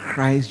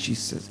Christ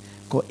Jesus.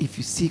 God, if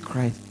you see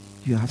Christ,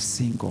 you have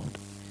seen God.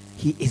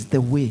 He is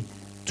the way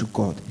to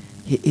God.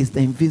 He is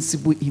the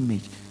invincible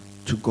image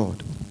to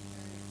God.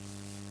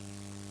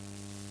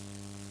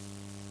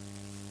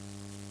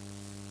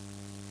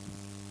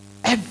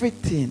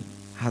 Everything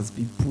has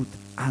been put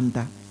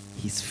under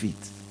his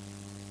feet.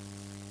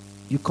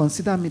 You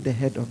consider me the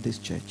head of this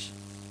church?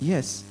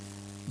 Yes,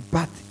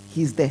 but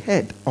he's the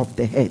head of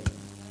the head.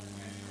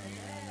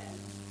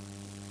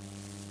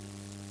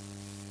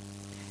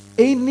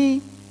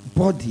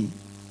 Anybody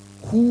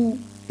who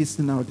is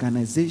in an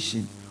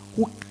organization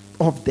who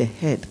of the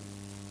head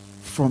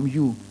from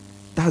you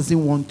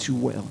doesn't want you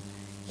well,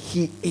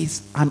 he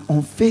is an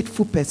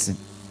unfaithful person.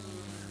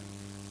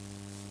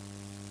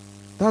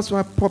 That's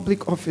why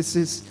public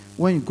offices,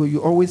 when you go,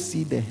 you always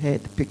see the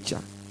head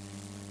picture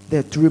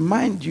there to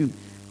remind you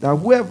that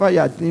whoever you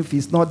are dealing with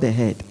is not the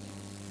head,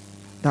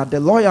 that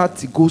the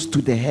loyalty goes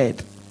to the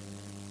head.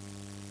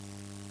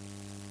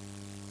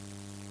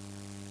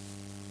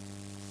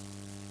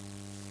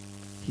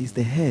 He's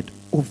the head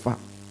over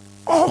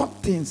all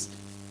things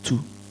to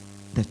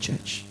the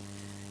church.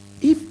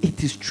 If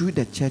it is true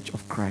the church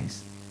of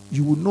Christ,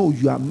 you will know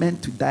you are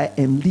meant to die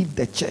and leave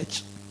the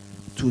church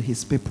to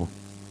his people.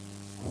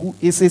 Who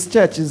is his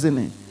church, isn't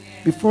it?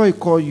 Before he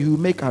call you,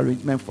 make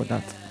arrangement for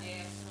that.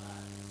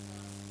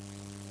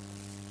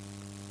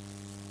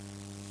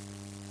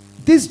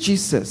 This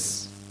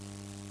Jesus,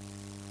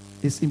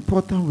 it's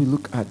important we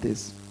look at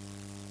this.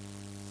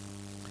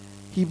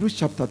 Hebrews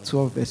chapter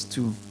 12 verse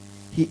 2.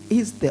 He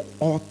is the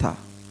author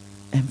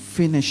and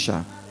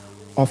finisher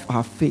of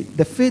our faith.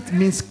 The faith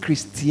means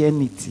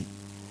Christianity.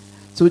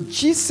 So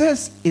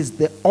Jesus is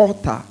the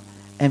author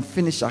and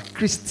finisher.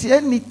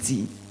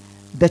 Christianity,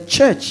 the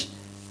church,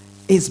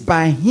 is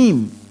by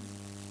him,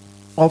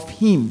 of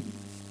him.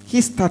 He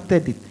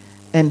started it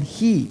and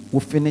he will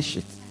finish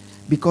it.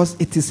 Because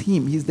it is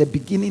him. He's the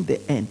beginning,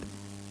 the end.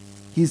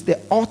 He's the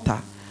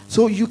author.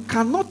 So you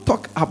cannot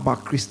talk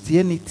about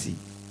Christianity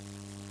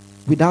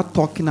without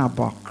talking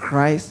about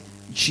Christ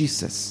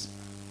Jesus.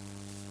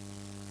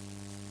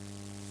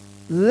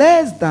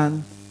 Less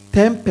than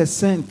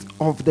 10%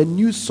 of the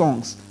new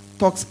songs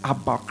talks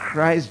about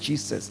Christ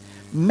Jesus.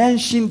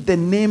 Mention the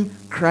name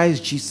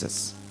Christ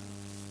Jesus.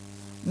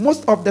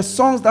 Most of the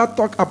songs that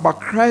talk about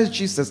Christ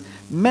Jesus,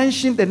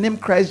 mention the name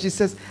Christ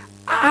Jesus,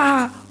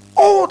 are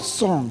old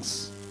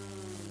songs.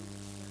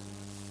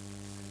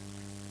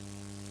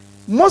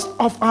 Most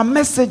of our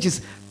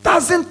messages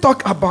doesn't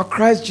talk about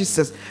Christ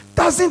Jesus,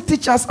 doesn't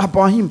teach us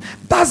about him,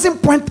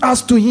 doesn't point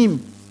us to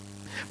him.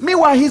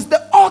 Meanwhile, he's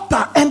the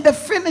author and the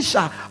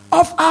finisher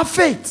of our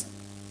faith.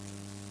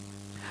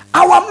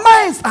 Our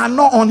minds are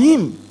not on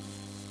him.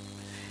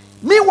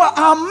 Meanwhile,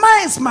 our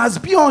minds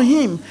must be on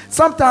him.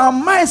 Sometimes our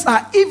minds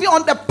are even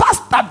on the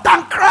pastor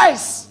than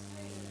Christ.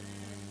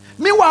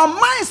 Meanwhile, our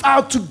minds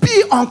are to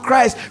be on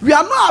Christ. We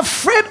are not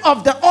afraid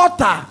of the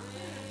author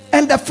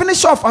and the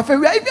finisher of our faith.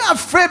 We are even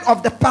afraid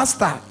of the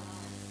pastor.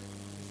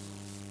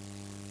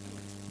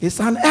 It's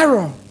an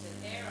error.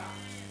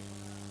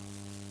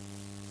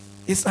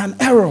 It's an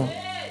error.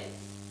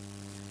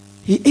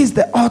 He is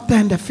the author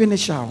and the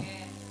finisher.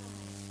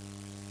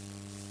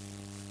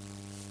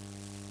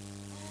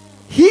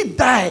 He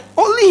died.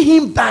 Only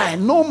him died.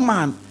 No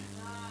man.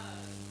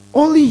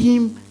 Only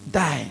him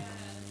died.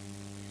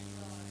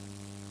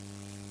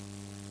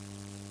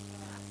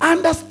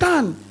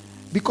 Understand.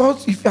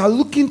 Because if you are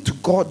looking to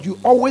God, you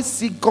always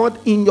see God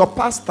in your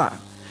pastor.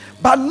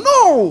 But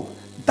know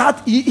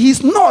that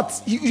he's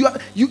not.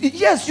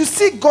 Yes, you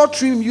see God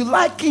through him. You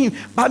like him.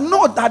 But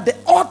know that the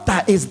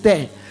author is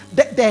there.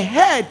 The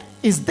head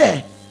is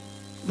there.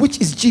 Which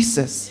is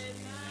Jesus.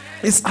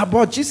 It's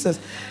about Jesus.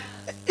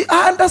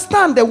 I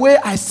understand the way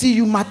I see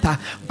you matter,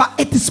 but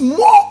it is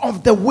more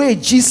of the way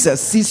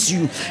Jesus sees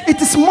you. It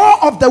is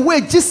more of the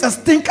way Jesus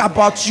thinks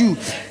about you.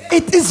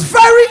 It is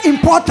very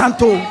important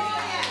to,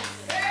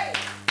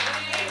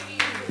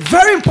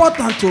 very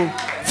important to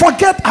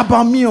forget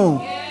about me.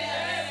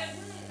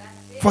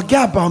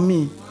 Forget about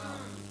me.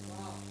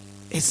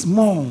 It's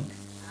more.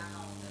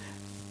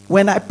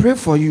 When I pray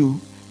for you,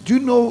 do you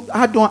know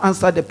I don't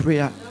answer the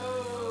prayer?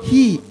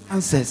 He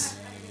answers.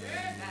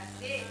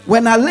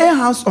 When I lay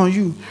hands on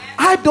you,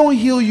 I don't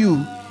heal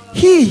you.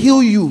 He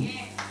heal you.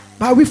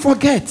 But we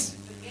forget.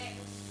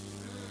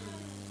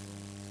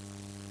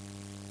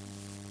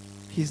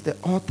 He's the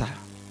author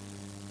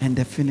and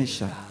the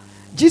finisher.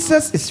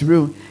 Jesus is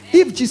real.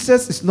 If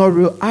Jesus is not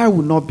real, I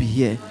will not be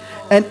here.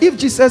 And if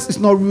Jesus is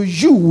not real,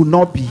 you will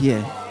not be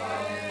here.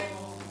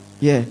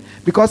 Yeah.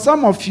 Because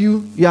some of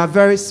you, you are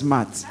very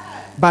smart.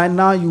 by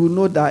now you will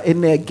know that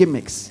in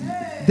gimmicks.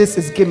 This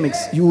is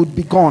gimmicks. You would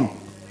be gone.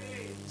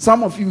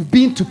 Some of you have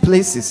been to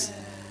places.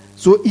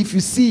 So if you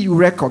see, you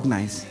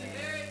recognize.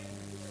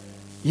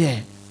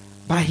 Yeah.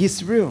 But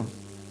he's real.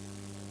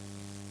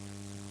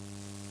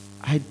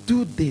 I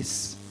do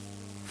this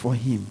for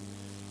him.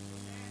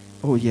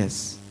 Oh,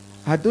 yes.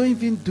 I don't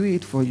even do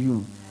it for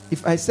you.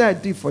 If I say I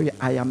do it for you,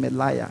 I am a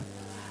liar.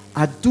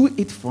 I do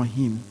it for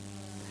him.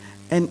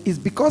 And it's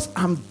because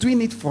I'm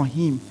doing it for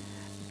him.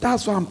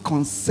 That's why I'm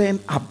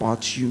concerned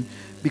about you.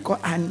 Because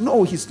I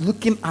know he's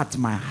looking at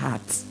my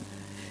heart.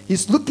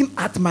 He's looking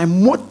at my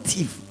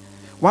motive.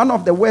 One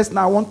of the words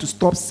now I want to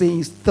stop saying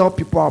is tell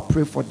people I'll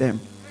pray for them.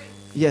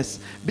 Yes.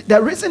 But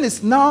the reason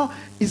is now,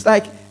 it's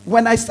like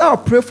when I say I'll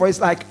pray for, it's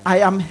like I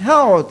am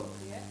held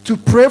to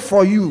pray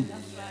for you.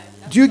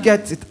 Do you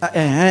get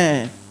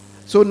it?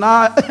 So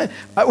now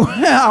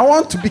I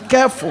want to be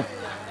careful.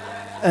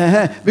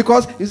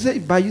 Because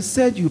you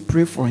said you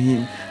pray for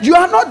him. You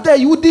are not there.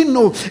 You didn't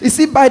know. You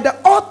see, by the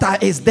altar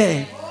is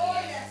there.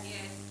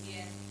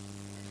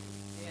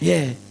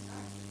 Yeah.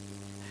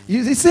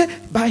 You say,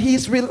 but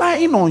he's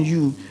relying on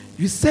you.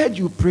 You said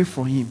you pray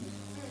for him.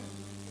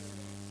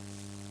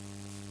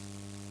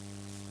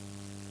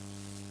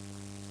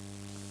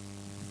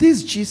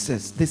 This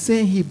Jesus, the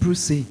same Hebrews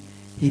say,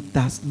 he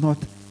does not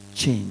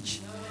change.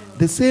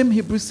 The same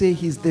Hebrews say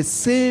he's the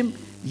same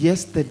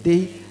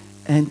yesterday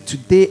and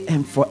today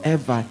and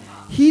forever.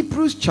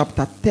 Hebrews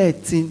chapter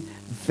 13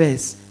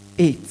 verse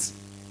 8.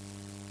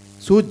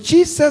 So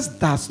Jesus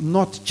does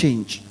not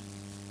change.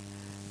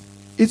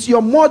 It's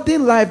your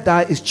modern life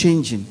that is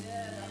changing.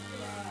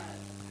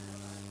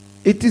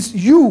 It is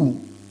your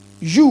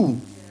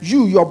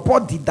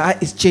body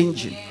that is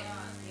changing.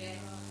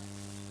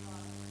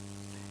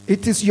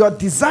 It is your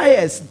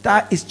desires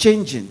that is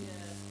changing.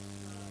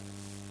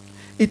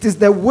 It is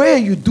the way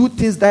you do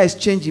things that is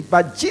changing.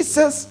 But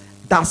Jesus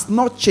does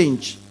not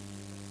change.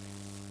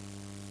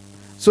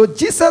 So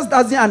Jesus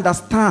doesn't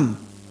understand.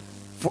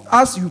 For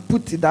us, you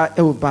put it that,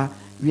 but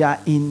we are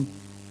in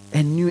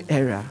a new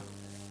era.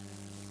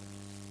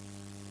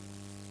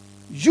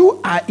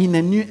 You are in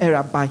a new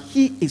era, but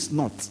he is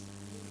not.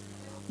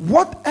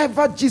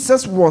 Whatever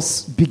Jesus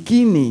was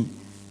beginning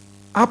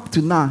up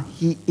to now,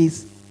 he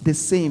is the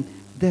same.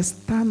 The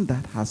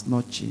standard has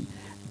not changed.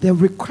 The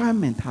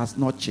requirement has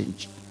not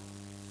changed.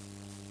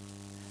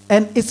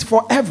 And it's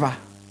forever.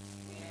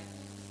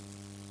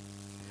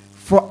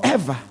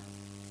 Forever.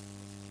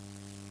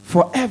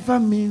 Forever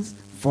means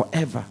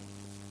forever.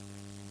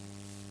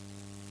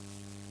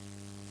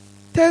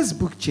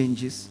 Textbook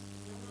changes.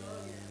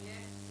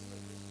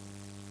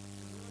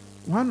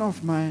 One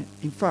of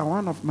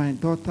my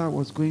daughter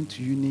was going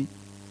to uni.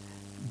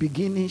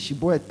 Beginning, she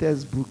bought a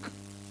textbook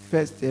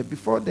first year.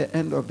 Before the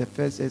end of the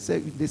first year,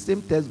 said the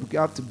same textbook, you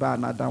have to buy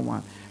another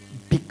one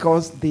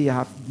because they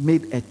have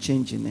made a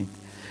change in it.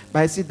 But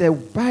I see the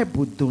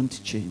Bible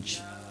don't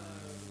change.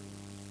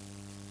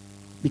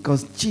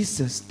 Because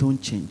Jesus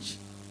don't change.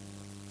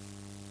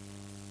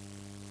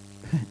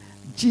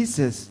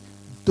 Jesus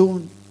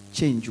don't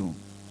change you.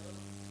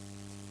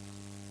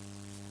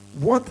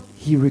 What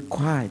he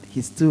required,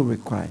 he still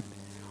required.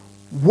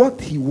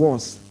 What he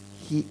was,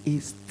 he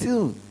is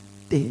still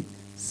the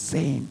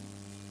same.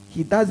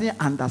 He doesn't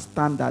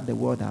understand that the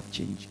world have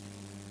changed.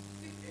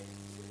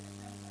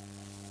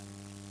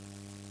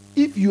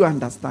 If you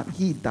understand,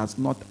 he does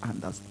not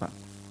understand.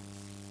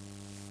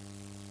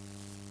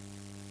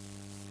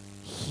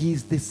 He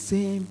is the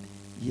same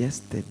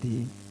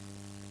yesterday,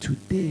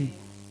 today,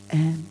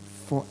 and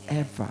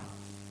forever.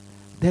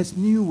 There's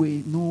new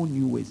way, no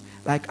new ways.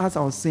 Like as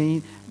I was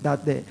saying,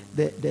 that the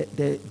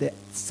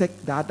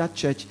other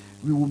church,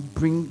 we will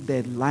bring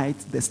the light,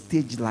 the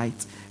stage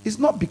light. It's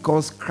not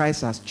because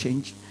Christ has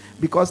changed.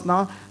 Because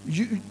now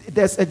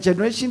there's a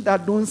generation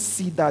that don't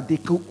see that. They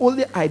can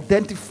only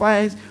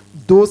identify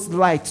those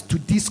lights to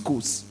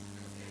discos.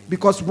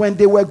 Because when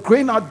they were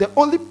growing up, the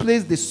only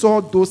place they saw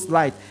those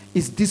lights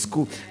is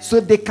disco. So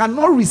they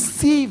cannot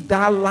receive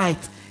that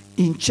light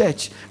in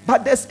church.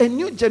 But there's a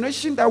new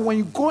generation that when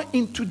you go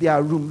into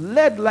their room,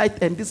 LED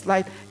light and this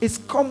light is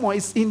common.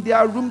 It's in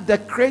their room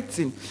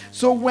decorating.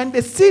 So when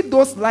they see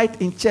those lights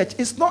in church,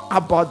 it's not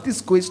about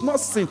disco. It's not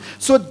sin.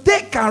 So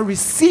they can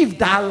receive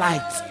that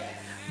light.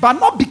 But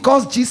not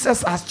because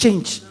Jesus has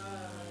changed.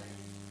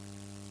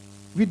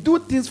 We do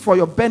things for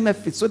your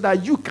benefit so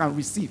that you can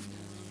receive.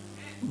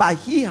 But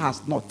he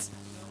has not.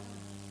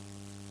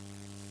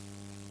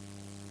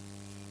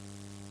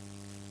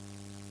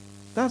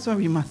 That's why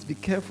we must be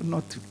careful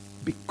not to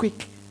be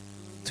quick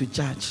to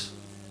judge.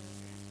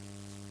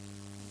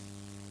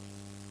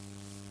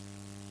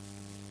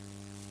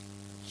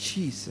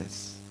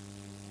 Jesus.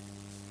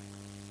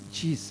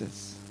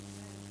 Jesus.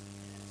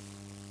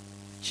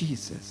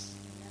 Jesus.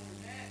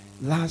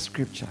 Last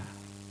scripture.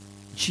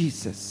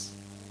 Jesus.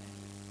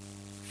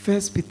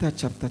 1 Peter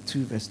chapter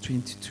 2 verse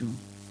 22.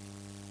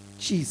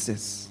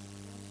 Jesus.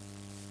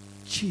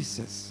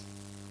 Jesus.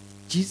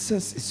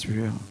 Jesus is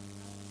real.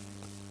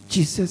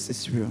 Jesus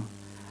is real.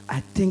 I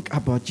think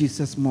about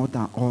Jesus more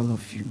than all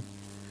of you.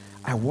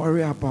 I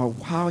worry about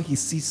how he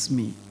sees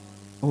me.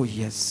 Oh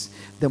yes.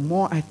 The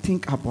more I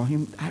think about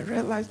him, I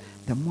realize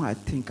the more I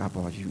think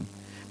about you.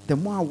 The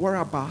more I worry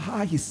about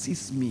how he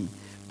sees me,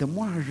 the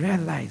more I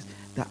realize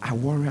that I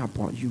worry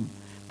about you.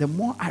 The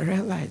more I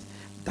realize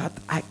that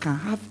I can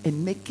have a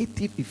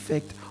negative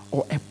effect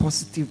or a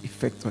positive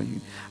effect on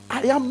you.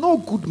 I am no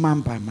good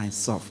man by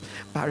myself.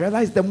 But I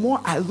realize the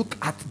more I look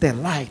at the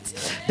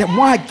light, the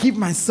more I give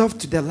myself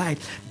to the light,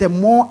 the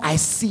more I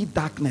see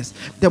darkness.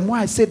 The more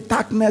I say,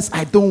 darkness,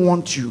 I don't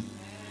want you.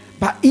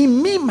 But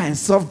in me,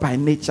 myself, by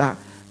nature,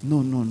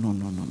 no.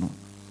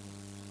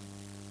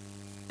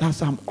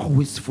 That's why I'm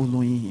always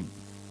following him.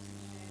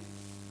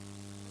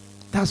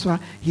 That's why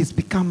he's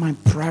become my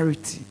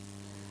priority.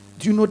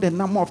 Do you know the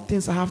number of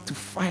things I have to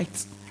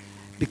fight?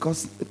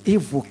 Because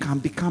evil can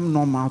become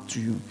normal to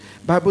you.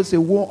 Bible says,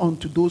 woe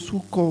unto those who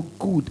call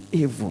good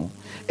evil.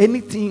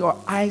 Anything your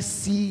eyes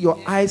see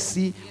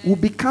will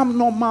become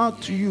normal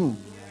to you.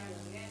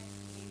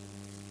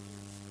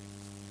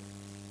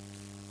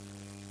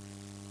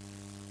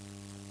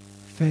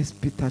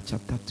 First Peter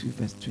chapter 2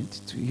 verse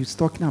 22. He's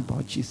talking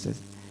about Jesus.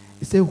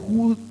 He said,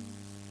 who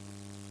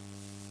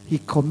he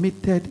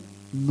committed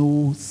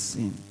no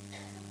sin.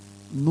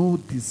 No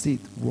deceit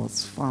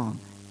was found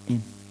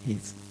in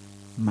his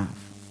mouth.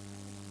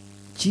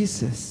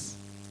 Jesus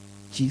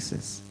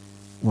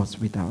was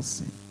without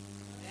sin.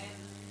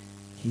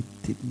 He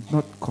did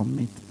not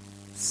commit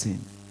sin.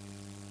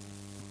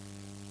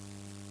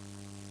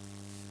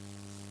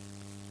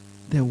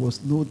 There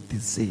was no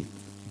deceit,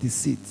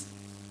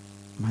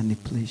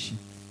 manipulation,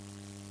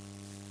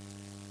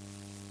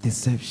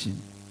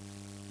 deception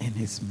in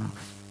his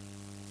mouth.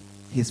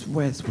 His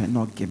words were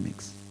not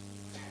gimmicks.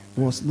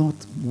 Was not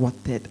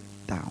watered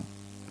down,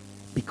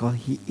 because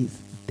he is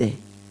the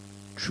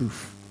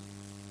truth.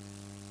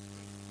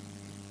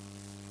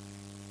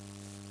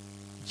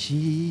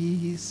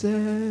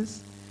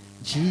 Jesus,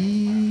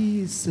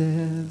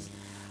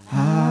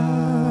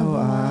 how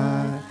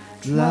I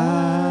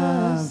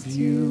love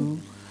you,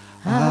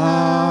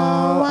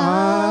 how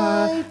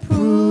I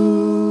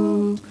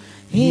prove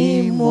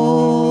him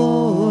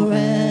more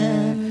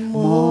and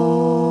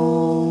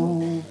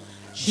more.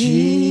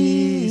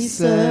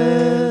 Jesus,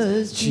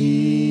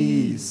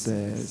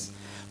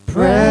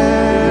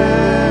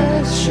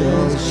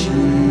 precious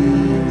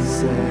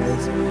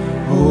Jesus,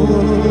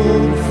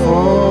 hope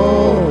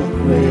for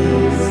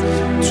grace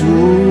to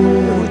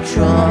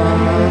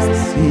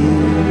trust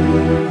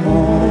him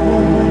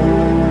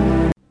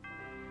more.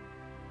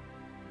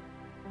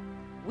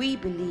 We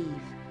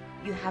believe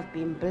you have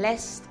been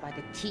blessed by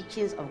the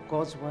teachings of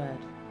God's Word.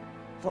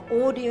 For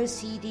audio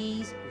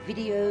CDs,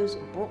 videos,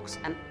 books,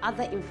 and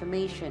other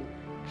information,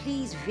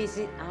 please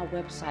visit our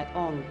website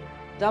on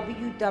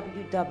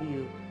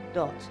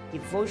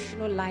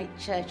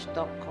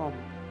www.devotionallightchurch.com.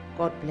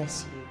 God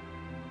bless you.